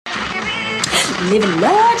living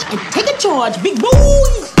large and taking charge, big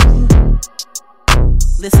boys.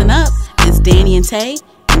 Listen up, it's Danny and Tay,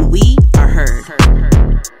 and we are heard.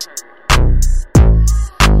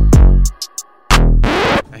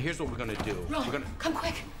 Now here's what we're gonna do. Ron, come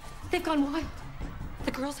quick. They've gone wild.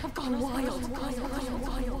 The girls have gone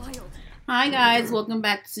wild. Hi guys, welcome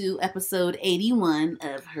back to episode 81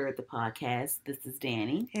 of Heard the Podcast. This is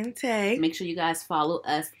Danny. And Tay. Make sure you guys follow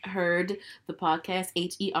us, Heard the Podcast,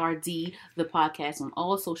 H-E-R-D, the podcast on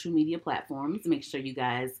all social media platforms. Make sure you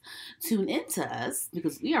guys tune into us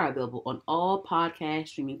because we are available on all podcast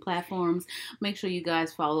streaming platforms. Make sure you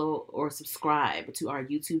guys follow or subscribe to our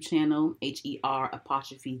YouTube channel,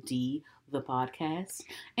 H-E-R''D, the podcast.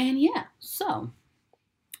 And yeah, so,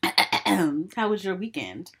 how was your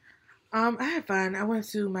weekend? I had fun. I went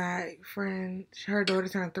to my friend, her daughter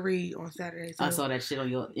turned 3 on Saturday. So. I saw that shit on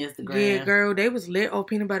your Instagram. Yeah, girl, they was lit on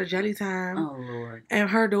peanut butter jelly time. Oh, Lord. And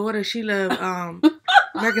her daughter, she loved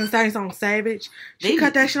Megan Thee Stallion song Savage. She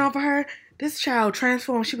cut that shit on for her. This child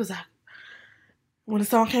transformed. She was like, when the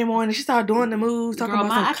song came on and she started doing the moves, talking about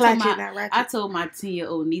some clutch and that ratchet. I told my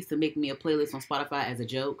 10-year-old niece to make me a playlist on Spotify as a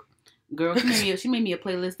joke. Girl, she made me a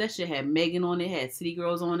playlist. That shit had Megan on it, had City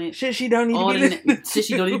Girls on it. Shit she don't need to be listening to. Shit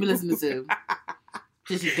she don't even be listening to.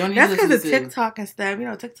 Shit she don't even That's listen to. because of TikTok and stuff. You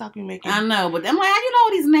know, TikTok be making... I know, but I'm like, how you know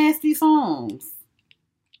all these nasty songs?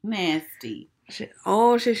 Nasty. Shit.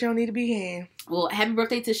 Oh, shit she don't need to be hearing. Well, happy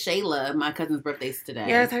birthday to Shayla. My cousin's birthday's today.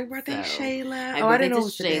 Yes, happy birthday, Shayla. I didn't know it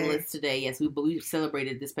was Shayla's today. Yes, we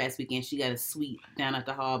celebrated this past weekend. She got a suite down at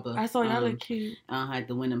the harbor. I saw y'all look cute. At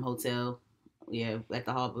the Wyndham Hotel. Yeah, at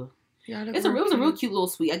the harbor. It was a real cute little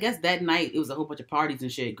suite. I guess that night it was a whole bunch of parties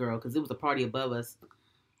and shit, girl, because it was a party above us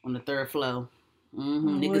on the 3rd floor.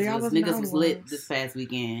 Mm-hmm. Niggas was lit this past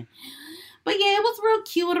weekend. But yeah, it was real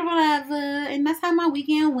cute or whatever, and that's how my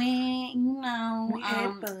weekend went. You know, we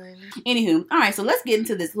had fun. Anywho, all right, so let's get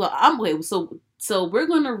into this. Look, so we're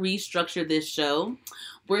gonna restructure this show.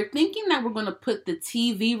 We're thinking that we're going to put the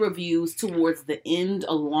TV reviews towards the end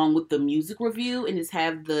along with the music review and just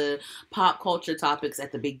have the pop culture topics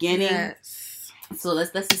at the beginning. Yes. So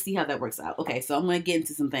let's just see how that works out. Okay, so I'm going to get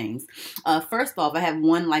into some things. First off, I have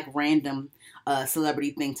one random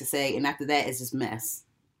celebrity thing to say, and after that it's just mess.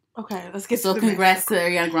 Okay, let's get to congrats to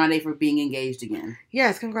Ariana Grande for being engaged again.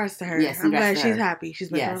 Yes, congrats to her. Yes, I'm glad she's happy. She's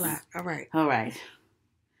been through a lot. All right.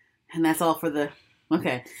 And that's all for the...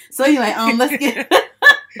 Okay. So anyway, let's get...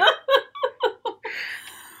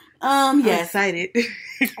 I'm yes. excited.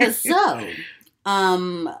 So,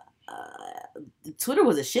 Twitter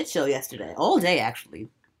was a shit show yesterday. All day, actually.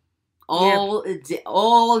 All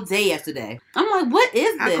day yesterday. I'm like, what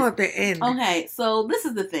is this? I caught the end. Okay, so this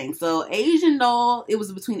is the thing. So Asian Doll, it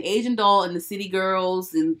was between Asian Doll and the City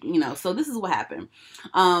Girls, and so this is what happened.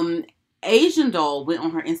 Asian Doll went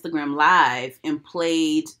on her Instagram Live and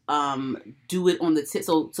played Do It on the Tip.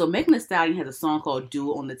 So Megan Thee Stallion has a song called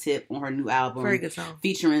Do It on the Tip on her new album. Very good song.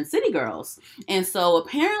 Featuring City Girls. And so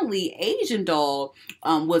apparently Asian Doll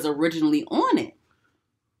was originally on it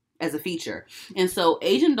as a feature. And so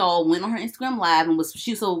Asian Doll went on her Instagram Live and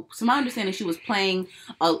to my understanding, she was playing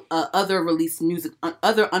other unreleased music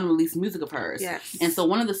of hers. Yes. And so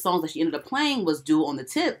one of the songs that she ended up playing was Do It on the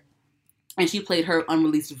Tip. And she played her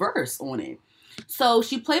unreleased verse on it. So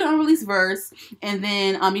she played an unreleased verse, and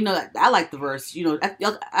then I like the verse.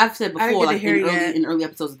 I've said before, in early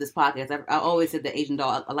episodes of this podcast, I always said that Asian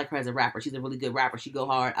Doll. I like her as a rapper. She's a really good rapper. She go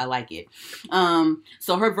hard. I like it.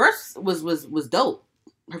 So her verse was dope.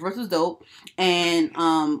 Her verse was dope, and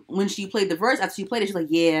when she played the verse, after she played it, she's like,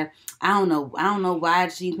 "Yeah, I don't know why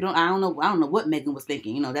she put on. I don't know what Megan was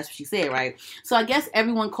thinking. That's what she said, right?" So I guess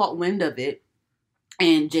everyone caught wind of it.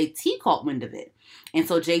 And JT caught wind of it. And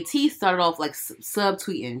so JT started off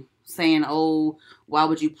subtweeting, saying, "Oh, why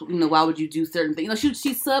would you do certain things?" She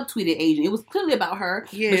subtweeted Asian. It was clearly about her,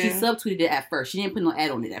 but she subtweeted it at first. She didn't put no ad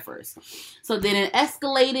on it at first. So then it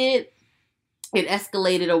escalated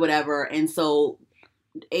or whatever. And so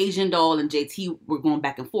Asian Doll and JT were going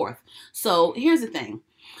back and forth. So here's the thing.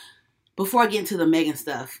 Before I get into the Megan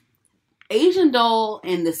stuff, Asian Doll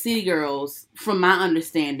and the City Girls, from my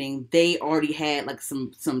understanding, they already had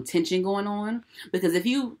some tension going on, because if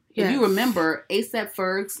you remember, A$AP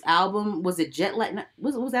Ferg's album, was it Jet Lag?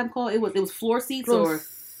 What was that called? It was Floor Seats or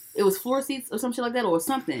some shit like that or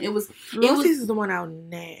something. Floor Seats is the one out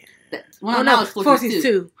now. Floor Seats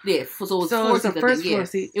 2. Yeah, so it was Floor Seats. The first Floor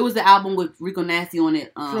Seats. It was the album with Rico Nasty on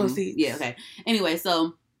it. Floor Seats. Yeah, okay. Anyway,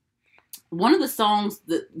 so one of the songs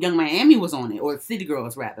that Young Miami was on it, or City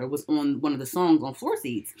Girls rather, was on one of the songs on Floor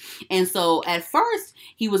Seats. And so at first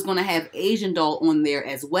he was going to have Asian Doll on there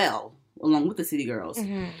as well, along with the City Girls.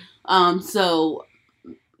 Mm-hmm. So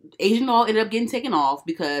Asian Doll ended up getting taken off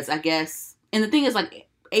because I guess, and the thing is, like,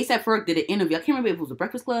 A$AP Ferg did an interview. I can't remember if it was a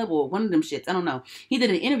Breakfast Club or one of them shits. I don't know. He did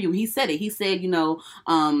an interview. He said it. He said,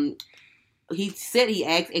 he said he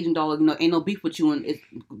asked Asian Doll, ain't no beef with you and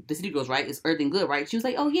the City Girls, right? It's everything good, right? She was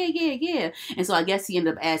like, oh, yeah. And so I guess he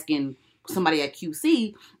ended up asking somebody at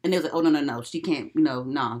QC, and they was like, oh, no, she can't,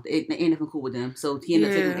 nah, it ain't nothing cool with them. So he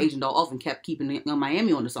ended up taking Asian Doll off and kept keeping Young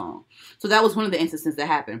Miami on the song. So that was one of the instances that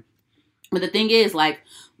happened. But the thing is, like,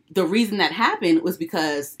 the reason that happened was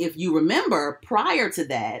because if you remember, prior to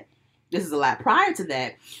that, this is a lot. Prior to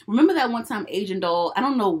that, remember that one time Asian Doll, I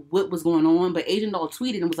don't know what was going on, but Asian Doll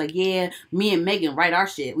tweeted and was like, yeah, me and Megan write our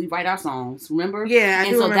shit. We write our songs. Remember? Yeah,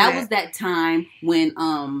 and so that was that time when,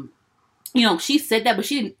 she said that, but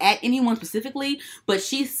she didn't at anyone specifically, but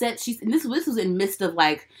she said, and this was in midst of,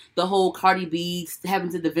 like, the whole Cardi B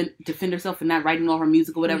having to defend herself for not writing all her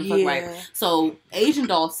music or whatever, right? So Asian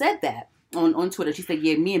Doll said that on Twitter. She said,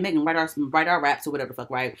 yeah, me and Megan write our raps or whatever,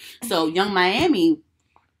 right? So Young Miami,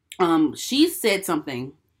 she said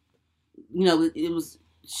something, it was,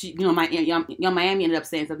 Young Miami ended up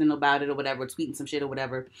saying something about it or whatever, tweeting some shit or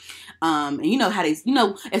whatever. And you know how they,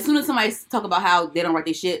 as soon as somebody talk about how they don't write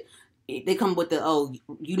their shit, they come with the, oh,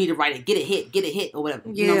 you need to write it, get a hit or whatever.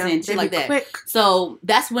 You know what I'm saying? Shit like that. Quick. So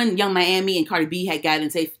that's when Young Miami and Cardi B had gotten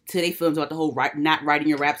to their films about the whole not writing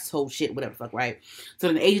your raps, whole shit, whatever the fuck, right? So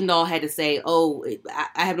then Asian Doll had to say, oh,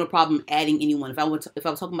 I have no problem adding anyone. If I was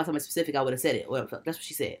talking about something specific, I would have said it. Whatever. That's what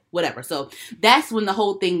she said. Whatever. So that's when the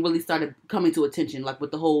whole thing really started coming to attention, like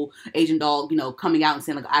with the whole Asian Doll, coming out and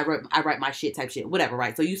saying, like, I write my shit type shit, whatever,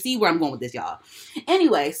 right? So you see where I'm going with this, y'all.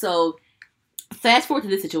 Anyway, so fast forward to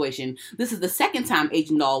this situation. This is the second time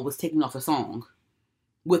Asian Doll was taking off a song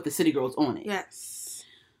with the City Girls on it. Yes.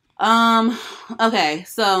 Okay,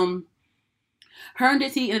 so her and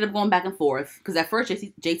JT ended up going back and forth because at first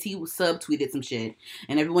JT was subtweeted some shit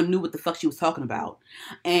and everyone knew what the fuck she was talking about.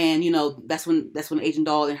 And that's when Asian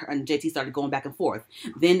Doll and JT started going back and forth.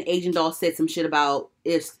 Then Asian Doll said some shit about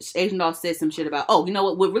what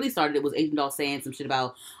really started it was Asian Doll saying some shit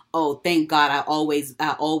about, oh, thank God I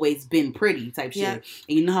always been pretty type shit. Yeah.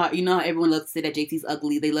 And you know how everyone loves to say that JT's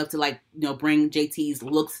ugly. They love to bring JT's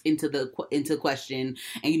looks into question.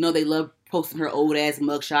 And they love posting her old ass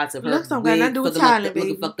mugshots of her wig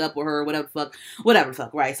looking fucked up with her, whatever the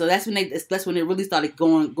fuck, right? So that's when it really started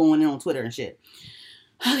going in on Twitter and shit.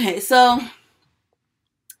 Okay, so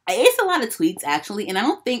it's a lot of tweets actually, and I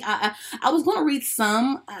don't think I was going to read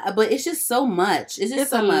some, but it's just so much. It's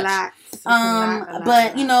just so much. Lot.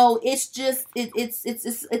 But it's just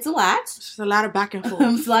it's a lot. It's just a lot of back and forth.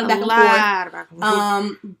 It's a lot of back and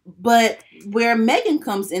forth. But where Megan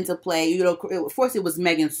comes into play, of course it was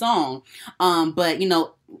Megan's song, but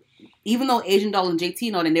even though Asian Doll and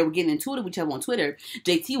JT and they were getting into it with each other on Twitter,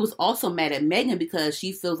 JT was also mad at Megan because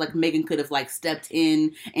she feels like Megan could have stepped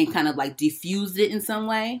in and kind of diffused it in some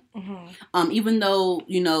way. Mm-hmm. Even though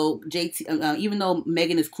even though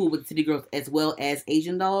Megan is cool with City Girls as well as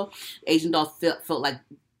Asian Doll felt like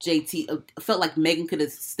JT felt like Megan could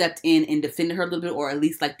have stepped in and defended her a little bit, or at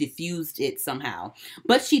least diffused it somehow,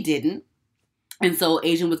 but she didn't. And so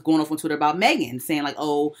Asian was going off on Twitter about Megan, saying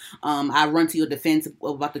I run to your defense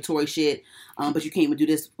about the Tory shit, but you can't even do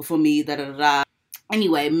this for me, da-da-da-da.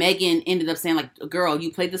 Anyway, Megan ended up saying, girl,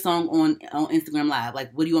 you played the song on Instagram Live.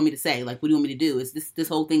 What do you want me to say? What do you want me to do? This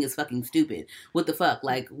whole thing is fucking stupid. What the fuck?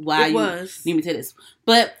 Why you need me to say this?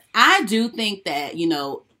 But I do think that,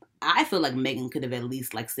 I feel like Megan could have at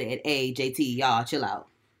least said, hey, JT, y'all, chill out.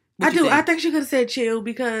 I do. I think she could have said chill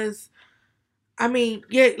because, I mean,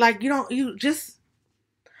 yeah, you just,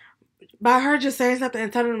 by her just saying something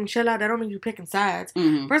and telling them to chill out, that don't mean you picking sides.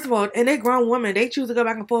 Mm-hmm. First of all, and they grown women, they choose to go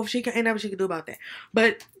back and forth. Ain't nothing she can do about that.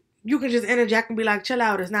 But you can just interject and be like, chill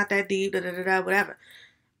out, it's not that deep, whatever.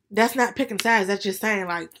 That's not picking sides. That's just saying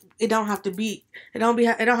it don't have to be. It don't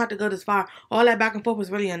have to go this far. All that back and forth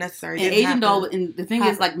was really unnecessary. And Asian Doll, and the thing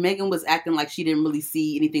is, Megan was acting like she didn't really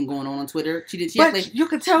see anything going on Twitter. She did. But you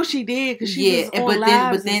could tell she did because she was on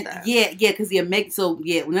lives and stuff. Because Megan. So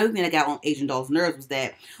another thing that got on Asian Doll's nerves was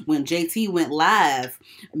that when JT went live,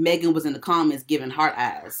 Megan was in the comments giving heart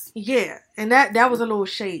eyes. Yeah, and that was a little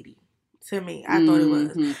shady. To me, I thought it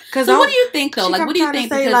was. So what do you think though? What do you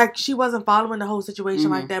think? To say she wasn't following the whole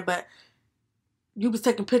situation like that, but you was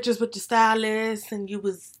taking pictures with your stylist and you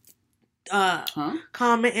was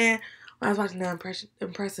commenting. When I was watching the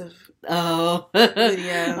impressive Oh,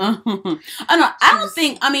 video. I don't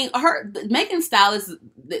think. I mean, Megan Stylist,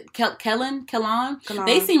 Kellan,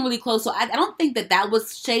 they seem really close. So I don't think that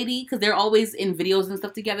was shady because they're always in videos and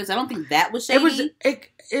stuff together. So I don't think that was shady.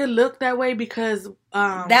 It looked that way because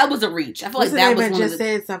that was a reach. I feel like that was one just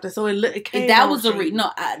said something. So it came. That was a reach. No,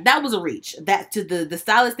 that was a reach. That to the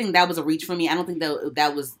stylist thing. That was a reach for me. I don't think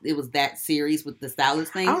that was that serious with the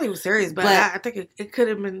stylist thing. I don't think it was serious, but I think it could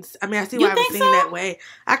have been. I mean, I see why I was thinking that way.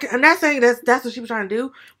 I'm not saying that's what she was trying to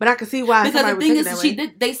do, but I can see why. Because the thing is,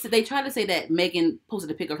 they tried to say that Megan posted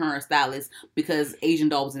a pic of her and her stylist because Asian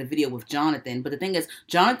Doll was in a video with Jonathan. But the thing is,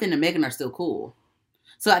 Jonathan and Megan are still cool.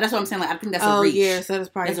 So that's what I'm saying. Like, I think that's a reach. Oh, yeah, so that's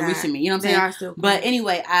probably a reach to me. You know what I'm saying? They are still cool. But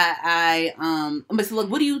anyway, but so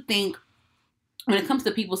look, what do you think when it comes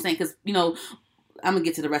to people saying, because, you know, I'm going to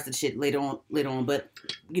get to the rest of the shit later on, but,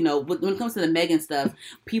 you know, when it comes to the Megan stuff,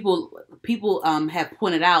 people have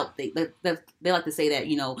pointed out, they like to say that,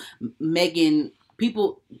 you know, Megan,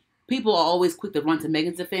 people are always quick to run to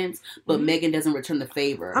Megan's defense, but Megan doesn't return the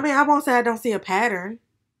favor. I mean, I won't say I don't see a pattern.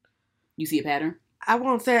 You see a pattern? I'm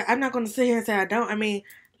not going to sit here and say I don't. I mean,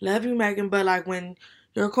 love you, Megan, but like when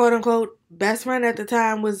your quote unquote best friend at the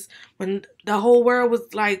time was, when the whole world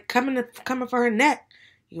was like coming for her neck,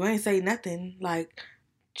 you ain't say nothing. Like,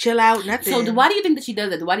 chill out, nothing. So why do you think that she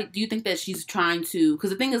does that? Do you think that she's trying to,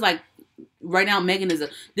 because the thing is, like, right now Megan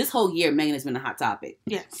this whole year Megan has been a hot topic.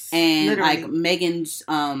 Yes. And literally. Like Megan's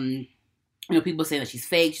you know, people saying that she's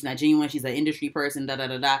fake, she's not genuine, she's an industry person,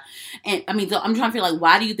 And I mean, so I'm trying to feel like,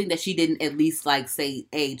 why do you think that she didn't at least like say,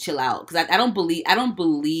 "Hey, chill out"? Because I don't believe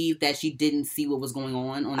that she didn't see what was going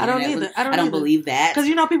on the internet. I don't believe that, because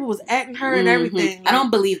you know people was atting her and everything. Like, I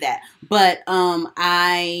don't believe that, but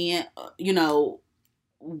I, you know,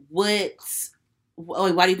 why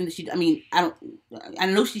do you think that she? I mean, I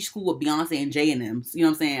know she's cool with Beyonce and Jay and them. You know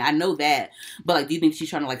what I'm saying? I know that, but like, do you think she's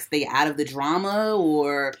trying to like stay out of the drama,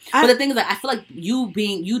 or? But the thing is, like, I feel like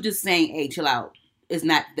you just saying, "Hey, chill out," is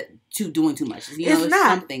not doing too much. You know, it's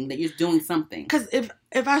not something that you're doing something. Because if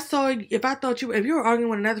you were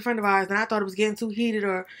arguing with another friend of ours and I thought it was getting too heated,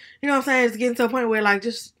 or you know what I'm saying, it's getting to a point where like,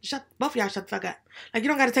 just both of y'all shut the fuck up. Like, you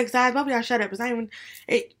don't got to take sides. Both of y'all shut up. It's not even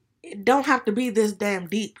It don't have to be this damn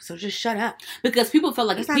deep, so just shut up. Because people felt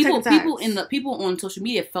like people on social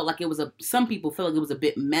media felt like some people felt like it was a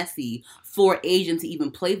bit messy for Asian to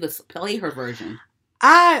even play her version.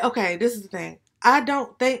 This is the thing. I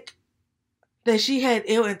don't think that she had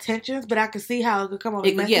ill intentions, but I could see how it could come off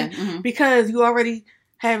messy because you already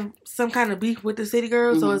have some kind of beef with the City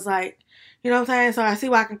Girls, so it's like, you know what I'm saying. So I see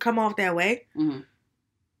why I can come off that way.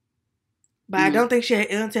 But I don't think she had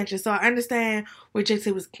ill intentions. So I understand where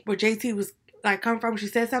JT was like coming from when she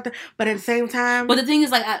said something. But at the same time, but the thing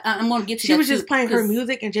is, like, I'm going to get to she was just playing her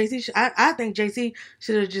music, and JT. I think JT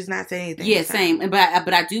should have just not said anything. Yeah, same.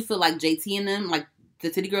 But I do feel like JT and them, like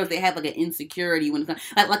the City Girls, they have like an insecurity when it comes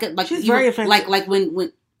like she's very offensive. Like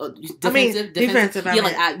when. Defensive. Yeah,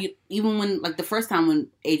 like even when like the first time when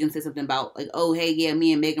Asian said something about like, oh hey, yeah,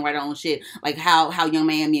 me and Megan write our own shit, like how Young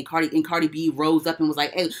Miami and Cardi B rose up and was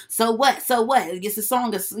like, hey, so what? It's a song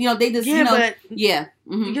that's, you know, they just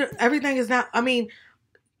everything is not. I mean,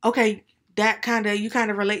 okay. That you kind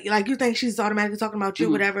of relate, like you think she's automatically talking about you,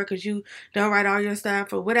 whatever, because you don't write all your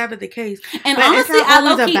stuff or whatever the case. And but honestly,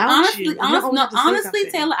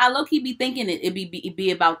 Taylor, I low key be thinking it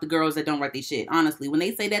be about the girls that don't write their shit. Honestly, when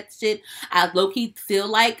they say that shit, I low key feel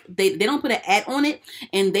like they don't put an at on it,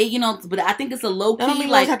 and they, you know, but I think it's a low key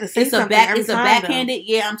like it's a backhanded.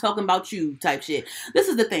 Yeah, I'm talking about you type shit. This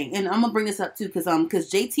is the thing, and I'm gonna bring this up too because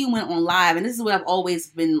JT went on live, and this is what I've always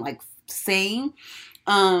been like saying.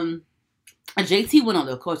 JT went on,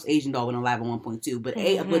 of course, Asian Doll went on live at 1.2, but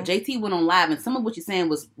JT went on live, and some of what you're saying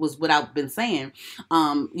was what I've been saying.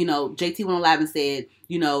 You know, JT went on live and said,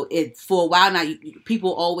 you know, it for a while now,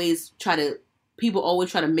 people always try to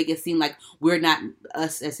make it seem like we're not,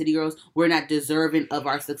 us as City Girls, we're not deserving of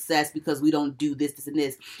our success because we don't do this, and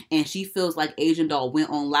this. And she feels like Asian Doll went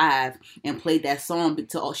on live and played that song.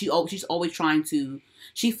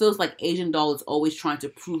 She feels like Asian Doll is always trying to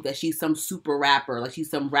prove that she's some super rapper, like she's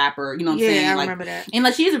some rapper, you know what I'm saying? Yeah, I remember that. And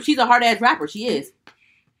like she's a hard ass rapper, she is.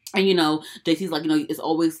 And you know, JT's like, you know, it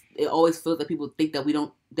always feels like people think that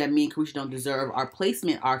that me and Carisha don't deserve our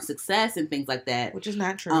placement, our success, and things like that. Which is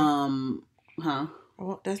not true.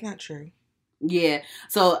 Well, that's not true. Yeah,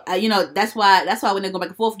 so you know, that's why when they go back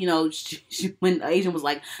and forth, you know, when Asian was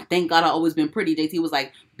like, "Thank God I've always been pretty," JT was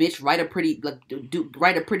like, "Bitch, write a pretty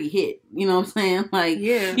hit." You know what I'm saying? Like,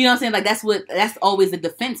 yeah, you know what I'm saying? Like that's always the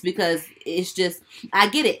defense, because it's just, I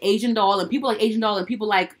get it, Asian Doll and people like Asian Doll and people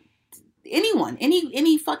like anyone,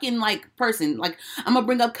 any fucking like person. Like I'm gonna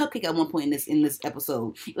bring up Cupcake at one point in this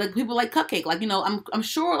episode. Like people like Cupcake. Like, you know, I'm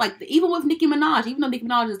sure like even with Nicki Minaj, even though Nicki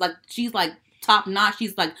Minaj is like, she's like top notch,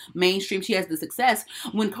 she's like mainstream, she has the success.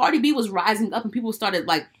 When Cardi B was rising up and people started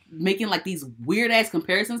like making like these weird ass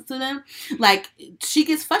comparisons to them, like she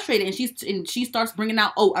gets frustrated and she starts bringing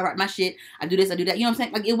out, oh, I write my shit, I do this, I do that. You know what I'm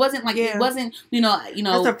saying? Like it wasn't like it wasn't, you know.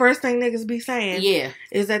 That's the first thing niggas be saying. Yeah,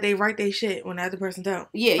 is that they write their shit when the other person don't.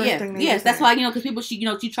 Yes. That's why, you know, because people, she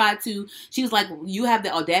was like, you have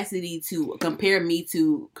the audacity to compare me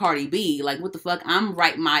to Cardi B. Like, what the fuck?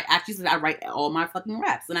 She said I write all my fucking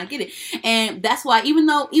raps, and I get it. And that's why, even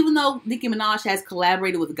though Nicki Minaj has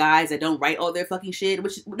collaborated with guys that don't write all their fucking shit,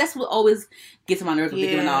 which that's what always gets on my nerves with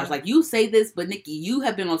Nicki Minaj. Like, you say this, but Nicki, you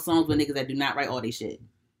have been on songs with niggas that do not write all their shit.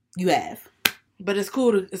 You have. But it's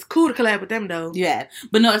cool to collab with them though. Yeah,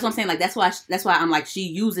 but no, that's what I'm saying. Like that's why I'm like, she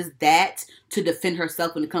uses that to defend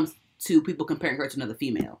herself when it comes to people comparing her to another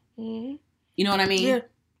female. Mm-hmm. You know what I mean? Yeah,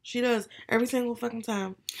 she does every single fucking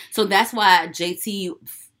time. So that's why JT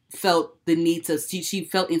felt the need to. She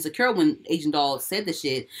felt insecure when Asian Doll said the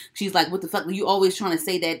shit. She's like, "What the fuck? You always trying to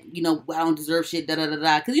say that, you know, I don't deserve shit." Da da da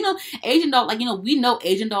da. Because, you know, Asian Doll, like, you know, we know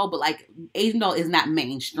Asian Doll, but like Asian Doll is not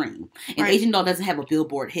mainstream, and Asian Doll doesn't have a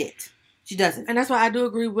Billboard hit. She doesn't. And that's why I do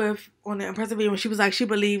agree with on the Impressive video when she was like, she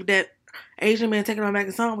believed that Asian men taking on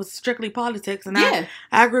Megan's song was strictly politics, and I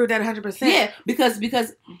agree with that 100%. Yeah,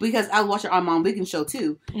 because I watched the Armand Wiggins show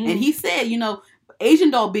too, and he said, you know,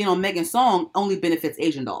 Asian Doll being on Megan's song only benefits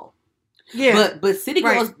Asian Doll. Yeah, but City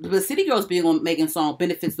Girls being on Megan's song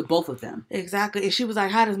benefits the both of them. Exactly, and she was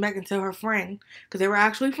like, how does Megan tell her friend? Because they were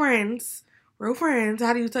actually friends, real friends.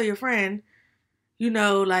 How do you tell your friend, you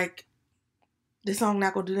know, like, this song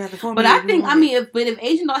not gonna do nothing for me? But I think, if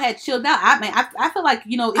Asian Doll had chilled out, I feel like,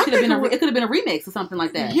 you know, it could have been a remix or something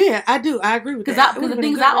like that. Yeah, I do. I agree with that. Because the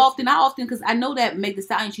things I often, because I know that Meg Thee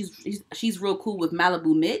Stallion, she's real cool with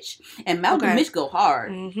Malibu Mitch, and Malibu Mitch go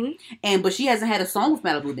hard. Mm-hmm. But she hasn't had a song with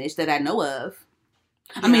Malibu Mitch that I know of.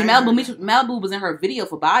 Yeah, Malibu was in her video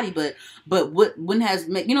for Body, but when has,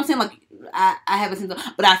 you know what I'm saying? Like, I haven't seen,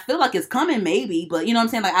 but I feel like it's coming, maybe. But you know what I'm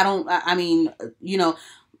saying? Like, I mean, you know.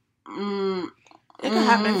 It could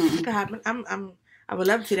happen. It could happen. I would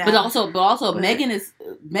love to see that. But also,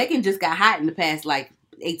 Megan just got hot in the past like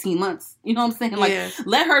 18 months. You know what I'm saying? Like,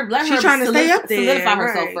 let her She's trying to stay up there, solidify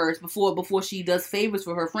herself first before she does favors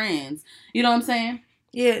for her friends. You know what I'm saying?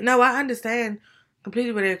 Yeah. No, I understand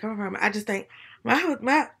completely where they're coming from. I just think one of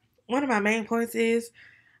my main points is,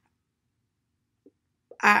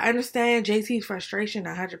 I understand JT's frustration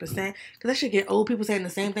 100%, because I should get old people saying the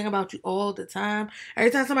same thing about you all the time.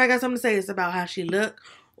 Every time somebody got something to say, it's about how she look,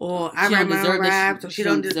 or I write my own raps, or she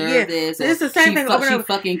don't deserve this. It's the same thing over and over.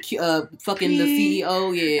 Fucking the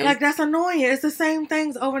CEO, yeah. Like, that's annoying. It's the same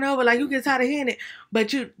things over and over. Like, you get tired of hearing it, but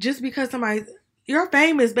just because you're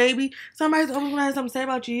famous, baby. Somebody's always gonna have something to say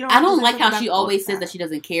about you. I don't like how she always says that she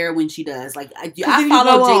doesn't care when she does. Like, I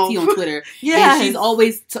follow JT on Twitter, and she's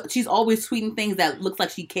always tweeting things that looks like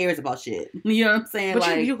she cares about shit. You know what I'm saying? But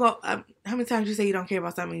like, you go. How many times you say you don't care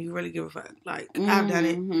about something, you really give a fuck? Like, I've done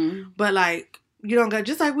it, but like, you don't go.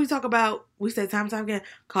 Just like we talk about, we say time and time again,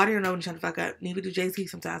 Cardi don't know when to shut the fuck up. Neither do JT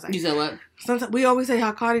sometimes. Like, you said what? Sometimes we always say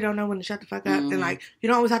how Cardi don't know when to shut the fuck up, and like, you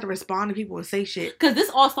don't always have to respond to people and say shit. Because this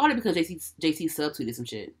all started because JT subtweeted some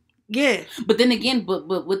shit. Yeah, but then again, but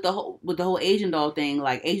with the whole Asian Doll thing,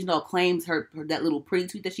 like, Asian Doll claims her that little pretty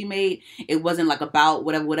tweet that she made, it wasn't like about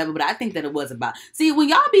whatever. But I think that it was about. See, when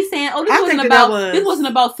y'all be saying, "Oh, this wasn't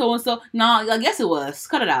about so and so," no, I guess it was.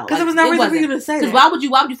 Cut it out. Because there was no reason for you to say that. Because why would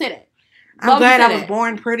you say that? I'm glad I was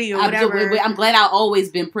born pretty or whatever. I'm glad I've always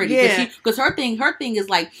been pretty. Yeah. Because her thing is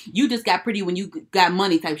like, you just got pretty when you got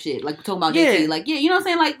money type shit. Like, talking about JT. Like, yeah, you know what I'm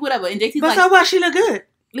saying? Like, whatever. And JT's but so what? She look good.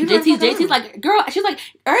 JT's like, girl, she's like,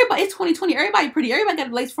 everybody, it's 2020. Everybody pretty. Everybody got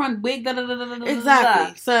a lace front wig. Da, da, da, da, da,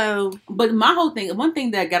 exactly. So. But my whole thing, one thing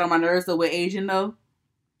that got on my nerves though with Asian though,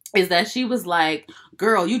 is that she was like,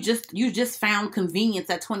 girl, you just found convenience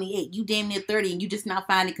at 28. You damn near 30 and you just now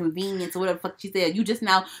finding convenience or whatever the fuck she said. You just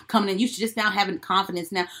now coming in. You should just now having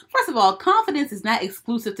confidence now. First of all, confidence is not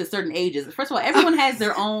exclusive to certain ages. First of all, everyone has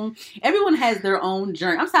their own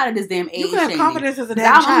journey. I'm tired of this damn age. You can have confidence as a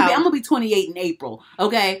damn child. I'm gonna be 28 in April.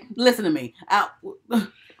 Okay? Listen to me. I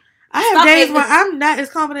have days where I'm not as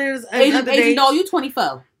confident as other days. Asian Doll, you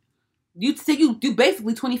 24. You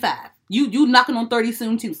basically 25. You knocking on 30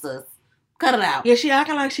 soon too, sis. Cut it out. Yeah, she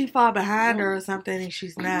acting like she far behind her or something, and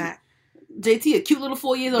she's not. JT, a cute little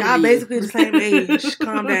 4 years old. Y'all basically the same age.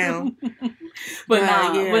 Calm down. But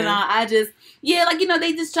I just, like, you know,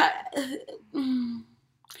 they just try.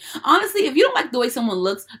 Honestly, if you don't like the way someone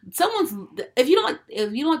looks, if you don't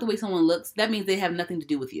like the way someone looks, that means they have nothing to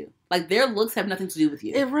do with you. Like their looks have nothing to do with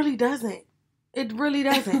you. It really doesn't. It really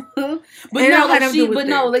doesn't. But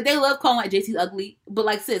like they love calling like JT ugly. But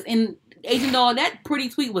like sis, and Asian Doll, that pretty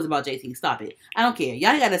tweet was about JT. Stop it. I don't care.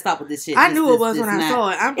 Y'all gotta stop with this shit. I knew it was when I saw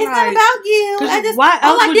it. It's not about you.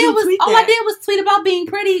 All I did was tweet about being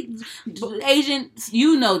pretty. Asian,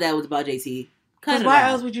 you know that was about JT. Because why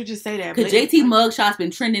else would you just say that? Because JT mugshot's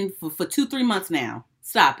been trending for 2-3 months now.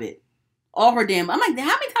 Stop it. All her damn. I'm like, how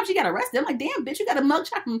many times she got arrested? I'm like, damn, bitch, you got a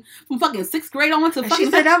mugshot from fucking 6th grade on to fucking. She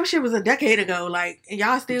said that shit was a decade ago. Like, and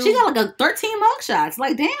y'all still. She got like a 13 mugshots.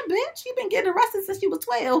 Like, damn, bitch, you been getting arrested since she was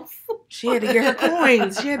 12. She had to get her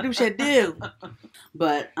coins. She had to do what she had to do.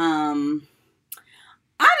 But I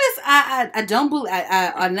don't believe.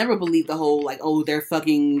 I never believe the whole like, oh, they're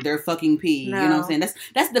fucking pee. No. You know what I'm saying?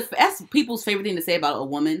 That's people's favorite thing to say about a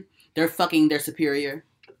woman. They're fucking their superior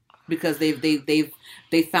because they've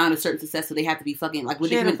found a certain success, so they have to be fucking like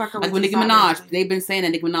with Nicki Minaj. They've been saying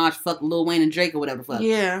that Nicki Minaj fucked Lil Wayne and Drake or whatever the fuck.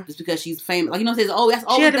 Yeah, just because she's famous. Like you know, says that's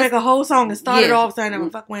all. She had to make a whole song and started off saying I'm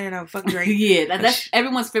fuck Wayne and I'm fuck Drake. Yeah, that's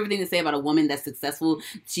everyone's favorite thing to say about a woman that's successful.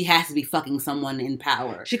 She has to be fucking someone in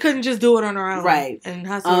power. She couldn't just do it on her own, right? And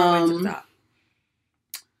hustle her way to the top.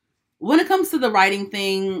 When it comes to the writing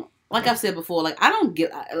thing, like I've said before, like I don't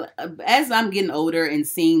get as I'm getting older and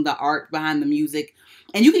seeing the art behind the music,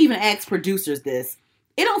 and you can even ask producers this.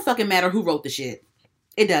 It don't fucking matter who wrote the shit.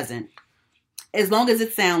 It doesn't. As long as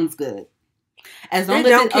it sounds good. As long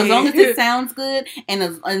as it sounds good, and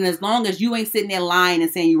as long as you ain't sitting there lying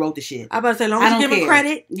and saying you wrote the shit. I about to say, as long as you give them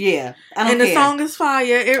credit. Yeah. I don't care. And the song is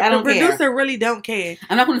fire. The producer really don't care.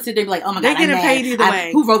 I'm not going to sit there and be like, oh my God, they're getting paid either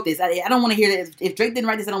way. Who wrote this? I don't want to hear this. If Drake didn't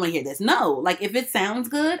write this, I don't want to hear this. No. Like, if it sounds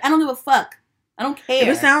good, I don't give a fuck. I don't care.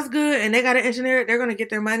 If it sounds good and they got to engineer it, they're going to get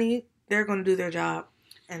their money. They're going to do their job.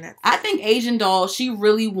 And I think Asian Doll, she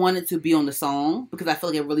really wanted to be on the song because I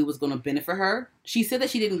feel like it really was going to benefit her. She said that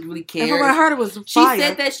she didn't really care. And from what I heard, it was fire.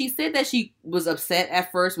 She said that she was upset at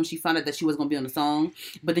first when she found out that she wasn't going to be on the song,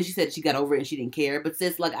 but then she said she got over it and she didn't care. But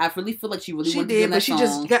sis, like I really feel like she really wanted to be on that song.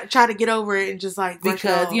 She just tried to get over it and just like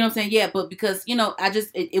because you know what I'm saying. Yeah, but because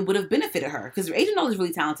it would have benefited her because Asian Doll is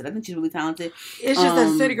really talented. I think she's really talented. It's just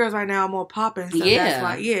that City Girls right now are more popping. So that's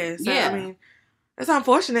why. Yeah. So I mean. It's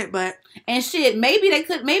unfortunate, but... And shit, maybe,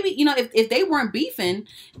 if they weren't beefing,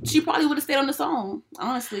 she probably would have stayed on the song,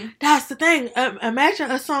 honestly. That's the thing.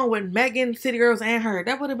 Imagine a song with Megan, City Girls, and her.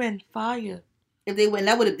 That would have been fire. If they went,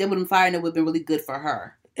 that would have been fire, and it would have been really good for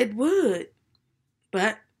her. It would.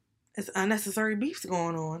 But it's unnecessary beefs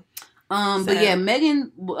going on. But yeah,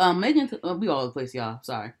 Megan, we all over the place, y'all.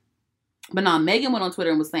 Sorry. But no, Megan went on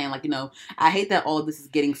Twitter and was saying, like, I hate that all of this is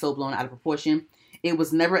getting so blown out of proportion. It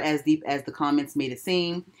was never as deep as the comments made it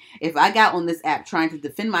seem. If I got on this app trying to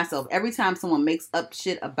defend myself every time someone makes up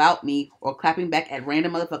shit about me or clapping back at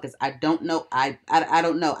random motherfuckers, I don't know. I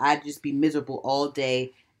don't know. I'd just be miserable all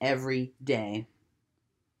day, every day.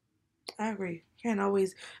 I agree. Can't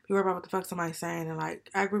always be worried about what the fuck somebody's saying. And I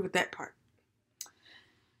agree with that part.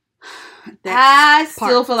 I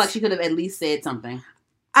still feel like she could have at least said something.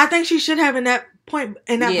 I think she should have in that part,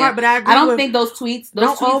 but I agree. I don't think those tweets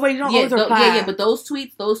don't always reply. Yeah, but those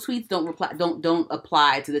tweets don't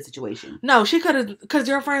apply to the situation. No, she could have, because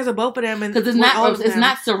your friends are both of them, and because it's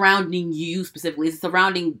not surrounding you specifically. It's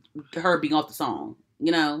surrounding her being off the song.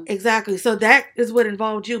 Exactly. So that is what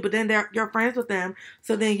involved you, but then you're friends with them,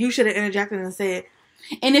 so then you should have interjected and said.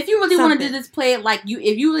 And if you really wanted to just play it like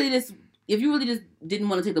if you really just didn't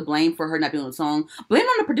want to take the blame for her not being on the song, blame it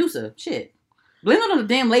on the producer. Shit. Blame it on the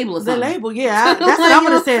damn label or something. The label, yeah. That's what I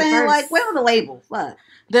would have said first. Like, where was the label? What?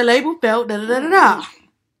 The label felt da-da-da-da-da.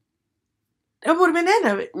 That would have been the end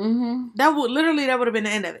of it. Mm-hmm. That would have been the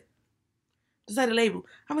end of it. Just like the label.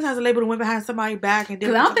 How many times the label went behind somebody's back and did?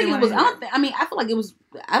 Because I don't think it was. I feel like it was.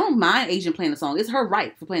 I don't mind Asian playing the song. It's her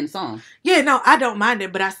right for playing the song. Yeah, no, I don't mind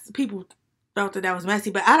it. But people felt that was messy.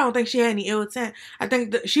 But I don't think she had any ill intent. I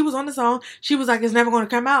think she was on the song. She was like, "It's never going to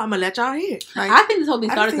come out. I'm gonna let y'all hear it." Like, I think this whole thing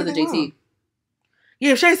started because of JT. Wrong.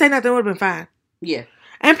 Yeah, if she ain't say nothing, it would have been fine. Yeah.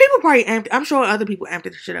 And people probably amped. I'm sure other people amped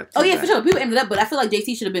the shit up too. Oh yeah, for sure. People amped it up, but I feel like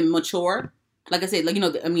JT should have been mature. Like I said,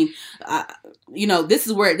 this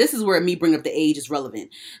is where me bringing up the age is relevant.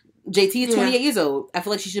 JT is 28 years old. I feel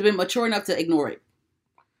like she should have been mature enough to ignore it.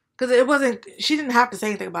 Because she didn't have to say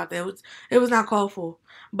anything about that. It was not called for.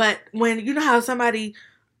 But when you know how somebody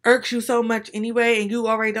irks you so much anyway, and you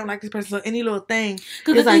already don't like this person, so any little thing,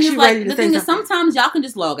 because the thing is, sometimes y'all can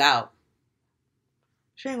just log out.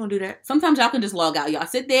 She ain't gonna do that. Sometimes y'all can just log out. Y'all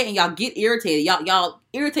sit there and y'all get irritated. Y'all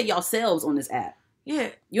irritate yourselves on this app. Yeah.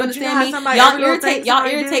 You But understand know me? how somebody- Y'all every little irritate thing y'all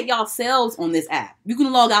somebody irritate do? yourselves on this app. You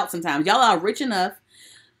can log out sometimes. Y'all are rich enough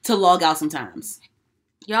to log out sometimes.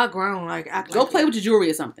 Y'all grown, like, act Go like play that. with your jewelry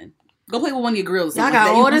or something. Go play with one of your grills. Or Y'all something got like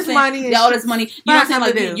that. You all know what this I'm money saying? and Yeah, all shit. this money. You know what I'm saying? Find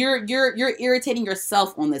Like something to you're irritating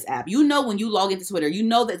yourself on this app. You know when you log into Twitter, you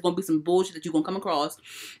know there's gonna be some bullshit that you're gonna come across.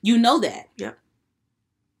 You know that. Yep.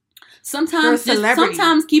 Sometimes, You're a celebrity.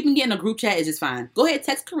 sometimes keeping it in a group chat is just fine. Go ahead,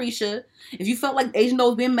 text Carisha. If you felt like Asian Doll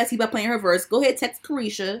was being messy by playing her verse, go ahead, text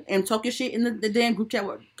Carisha and talk your shit in the damn group chat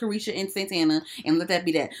with Carisha and Santana, and let that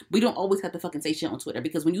be that. We don't always have to fucking say shit on Twitter,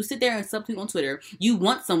 because when you sit there and subtweet on Twitter, you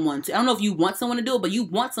want someone to. I don't know if you want someone to do it, but you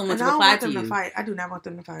want someone And to I don't reply want to them you. to fight. I do not want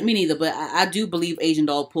them to fight. Me neither, but I do believe Asian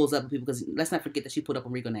Doll pulls up with people, because let's not forget that she put up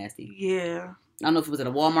on Rico Nasty. Yeah. I don't know if it was at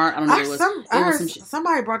a Walmart. I don't know what it was. I It was heard some shit.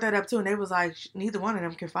 somebody brought that up too, and they was like, neither one of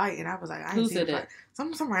them can fight. And I was like, I Who ain't seen said them that?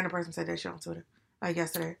 fight. Some random person said that shit on Twitter, like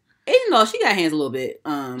yesterday. Asian Doll, she got hands a little bit.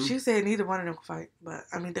 She said neither one of them can fight, but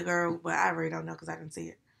I mean the girl, but I really don't know because I didn't see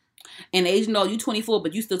it. And Asian Doll, you 24,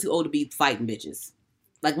 but you still too old to be fighting bitches.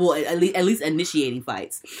 Like, well, at least initiating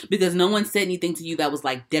fights, because no one said anything to you that was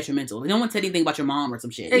like detrimental. No one said anything about your mom or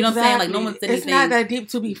some shit. You know what I'm saying? Like, no one said anything. It's not that deep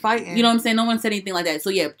to be fighting. You know what I'm saying? No one said anything like that.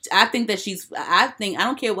 So yeah, I think that I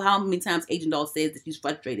don't care how many times Asian Doll says that she's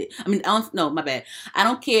frustrated. I mean, my bad. I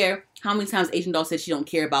don't care how many times Asian Doll says she don't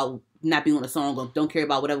care about not being on a song, or don't care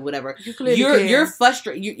about whatever. You're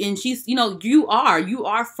frustrated, and she's, you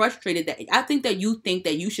are frustrated. That I think that you think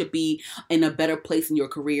that you should be in a better place in your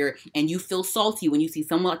career, and you feel salty when you see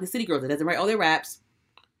someone like the City Girls that doesn't write all their raps,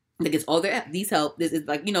 that gets all these help. This is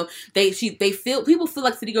like, people feel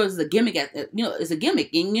like City Girls is a gimmick. It's a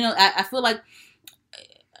gimmick, and I feel like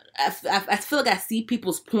I feel like I see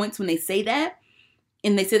people's points when they say that.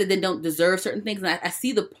 And they say that they don't deserve certain things, and I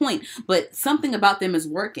see the point, but something about them is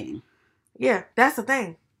working. Yeah, that's the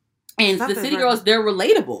thing. And the City Girls, they're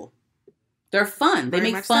relatable. They're fun. They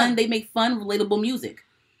make fun. They make fun, relatable music.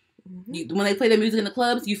 Mm-hmm. When they play their music in the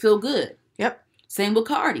clubs, you feel good. Yep. Same with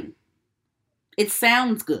Cardi. It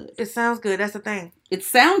sounds good. It sounds good. That's the thing. It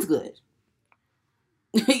sounds good.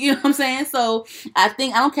 You know what I'm saying? So I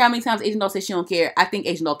don't care how many times Asian Doll says she don't care. I think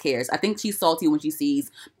Asian Doll cares. I think she's salty when she sees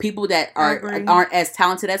people that aren't as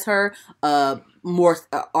talented as her are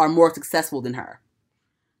more successful than her.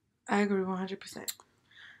 I agree 100%.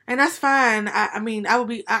 And that's fine. I mean, I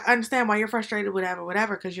understand why you're frustrated,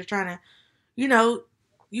 whatever, because you're trying to,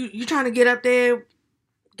 you're trying to get up there,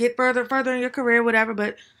 get further in your career, whatever,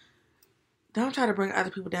 but don't try to bring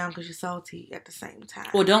other people down because you're salty at the same time.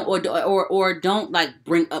 Or don't like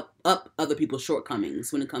bring up other people's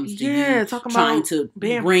shortcomings when it comes to you trying to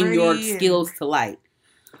bring your skills to light.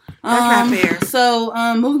 That's not fair. So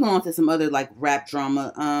moving on to some other like rap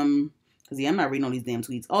drama. Because I'm not reading all these damn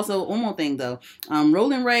tweets. Also, one more thing though.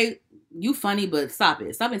 Roland Ray, you funny, but stop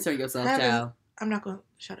it. Stop inserting yourself, child. I'm not gonna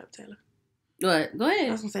shut up, Taylor. Go ahead.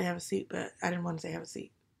 I was gonna say have a seat, but I didn't want to say have a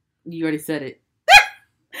seat. You already said it.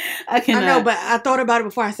 I know, but I thought about it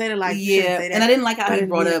before I said it. Like, yeah, and I didn't like how he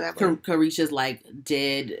brought up Carisha's like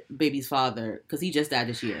dead baby's father, because he just died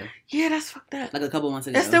this year. Yeah, that's fucked up. Like a couple months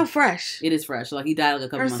ago. It's still fresh. It is fresh. Like he died like a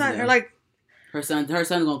couple months ago. Like her son's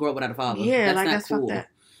gonna grow up without a father. Yeah, that's cool. Fucked up.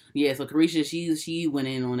 Yeah, so Carisha, she went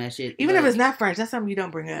in on that shit. Even if it's not fresh, that's something you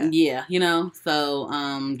don't bring up. Yeah, so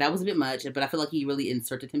that was a bit much, but I feel like he really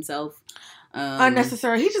inserted himself.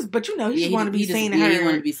 Unnecessary. He just want to be seen. Yeah, he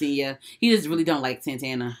wanted to be seen. Yeah, he just really don't like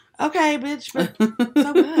Santana. Okay, bitch, but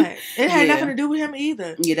so good. It had nothing to do with him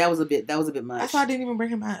either. Yeah, that was a bit much. That's why I didn't even bring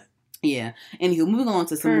him up. Yeah. Anywho, moving on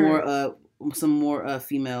to some more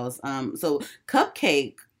females. So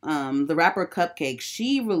Cupcake, the rapper Cupcake,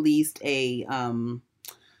 she released a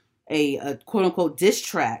quote unquote diss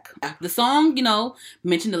track. The song,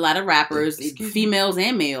 mentioned a lot of rappers, females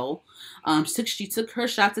and male. She took her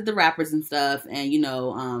shots at the rappers and stuff,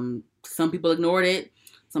 and some people ignored it,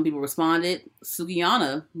 some people responded.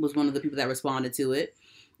 Sugiyana was one of the people that responded to it.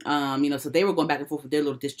 So they were going back and forth with their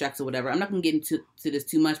little diss tracks or whatever. I'm not gonna get into this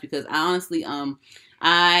too much because I honestly, I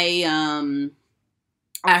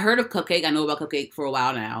heard of Cupcake. I know about Cupcake for a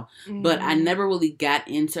while now, but I never really got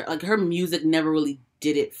into her music. Never really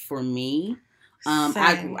did it for me.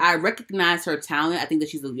 I recognize her talent. I think that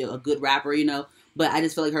she's a good rapper, but I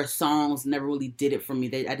just feel like her songs never really did it for me.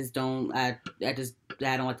 I don't like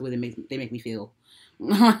the way they make me feel.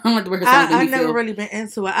 I don't like the way her songs make me feel. I've never really been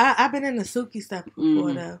into it. I've been into Suki stuff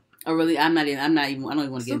before though. Oh really? I don't even want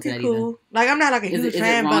to get into that cool. either. Like I'm not like a huge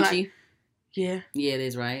fan, but like, yeah, it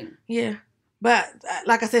is, right? Yeah. But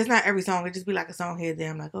like I said, it's not every song. It just be like a song here and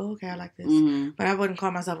there. I'm like, oh, okay, I like this. Mm-hmm. But I wouldn't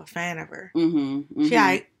call myself a fan of her. Mm-hmm.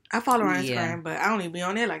 Mm-hmm. I follow her on Instagram, but I don't even be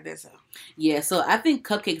on there like that. So yeah, so I think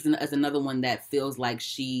Cupcake is another one that feels like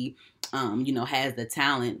she has the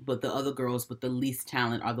talent, but the other girls with the least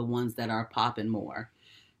talent are the ones that are popping more.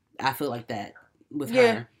 I feel like that with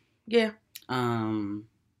her. Yeah.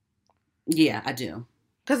 Yeah, I do.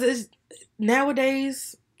 Because it's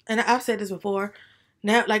nowadays, and I've said this before,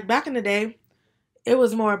 now, like back in the day, it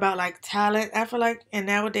was more about like talent, I feel like, and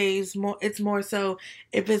nowadays it's more so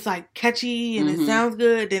if it's like catchy and it sounds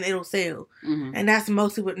good, then it'll sell. And that's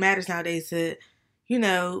mostly what matters nowadays. To,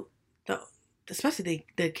 especially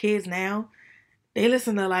the kids now, they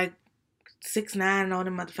listen to like 6ix9ine and all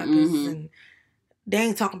them motherfuckers, and they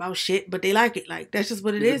ain't talking about shit, but they like it. Like that's just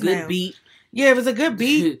what it is now. Good beat. Yeah, if it's a good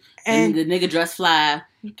beat and the nigga dress fly,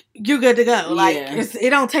 you're good to go. Like it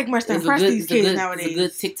don't take much to impress these kids nowadays. It's a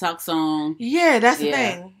good TikTok song. Yeah, that's the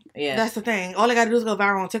thing. Yeah, that's the thing. All they gotta do is go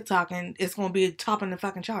viral on TikTok, and it's gonna be topping the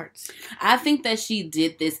fucking charts. I think that she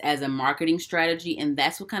did this as a marketing strategy, and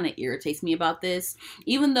that's what kind of irritates me about this.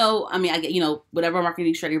 Even though, I mean, I get whatever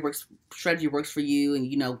marketing strategy works for you,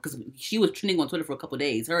 and because she was trending on Twitter for a couple of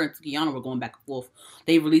days. Her and Kiana were going back and forth.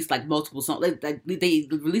 They released like multiple songs. They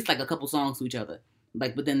released like a couple songs to each other.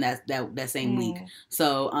 Like within that same week.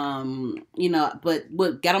 So, but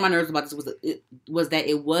what got on my nerves about this was that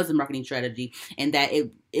it was a marketing strategy, and that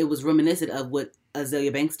it was reminiscent of what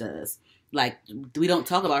Azealia Banks does. Like, we don't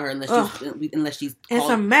talk about her unless she's it's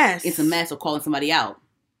a mess. It's a mess, or calling somebody out.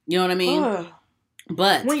 You know what I mean?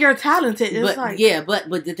 But when you're talented, it's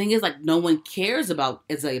but the thing is, like, no one cares about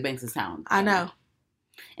Azealia Banks' talent. I know.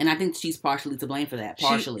 And I think she's partially to blame for that.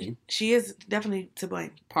 Partially. She is definitely to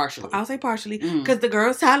blame. Partially. I'll say partially. Because the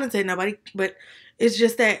girl's talented. But it's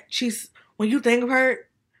just that when you think of her,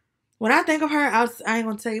 when I think of her, I ain't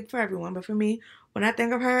going to say for everyone, but for me, when I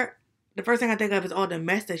think of her, the first thing I think of is all the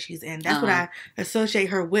mess that she's in. That's what I associate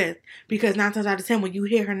her with. Because 9 times out of 10, when you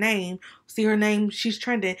hear her name, see her name, she's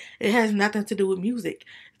trending, it has nothing to do with music.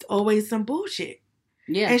 It's always some bullshit.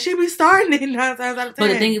 Yeah. And she be starting it 9 times out of 10. But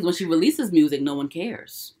the thing is, when she releases music, no one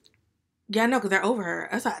cares. Yeah, I know, because they're over her.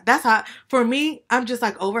 That's how, for me, I'm just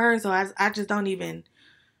like over her, so I just don't even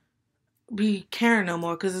be caring no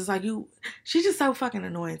more, because it's like she's just so fucking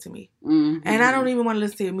annoying to me. And I don't even want to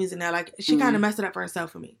listen to her music now. Like, she kind of messed it up for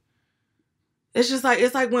herself for me. It's just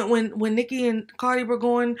like, when Nicki and Cardi were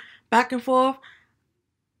going back and forth,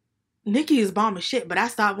 Nicki is bomb as shit, but I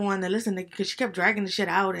stopped wanting to listen to because she kept dragging the shit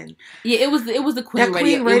out. And it was the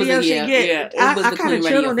Queen radio shit. Yeah, I kind of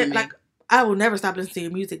chilled on it. Like, I will never stop listening to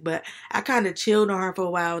your music, but I kind of chilled on her for a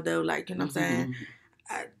while though. Like, you know what I'm saying?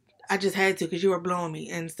 I just had to, because you were blowing me,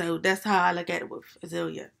 and so that's how I look at it with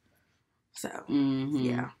Azealia. So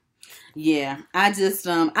yeah. I just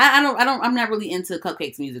I'm not really into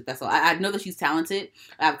Cupcake's music. That's all. I know that she's talented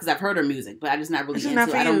because I've heard her music, but I'm just not really into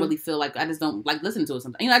it. I don't really feel like, I just don't like listening to it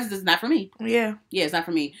sometimes. It's not for me. Yeah, it's not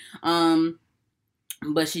for me.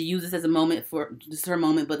 But she uses this as a moment for just her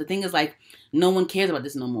moment. But the thing is, like, no one cares about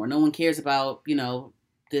this no more. No one cares about,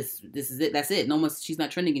 this is it. That's it. She's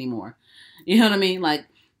not trending anymore. You know what I mean? Like,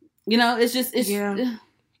 it's just.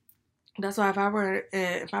 That's why if I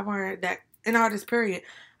were that in all this period,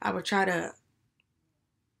 I would try to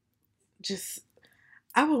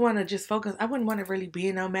I would want to just focus. I wouldn't want to really be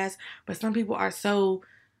in no mess. But some people are so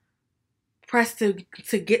pressed to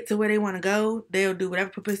get to where they want to go. They'll do whatever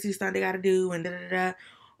publicity stunt they got to do, and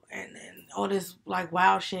and all this like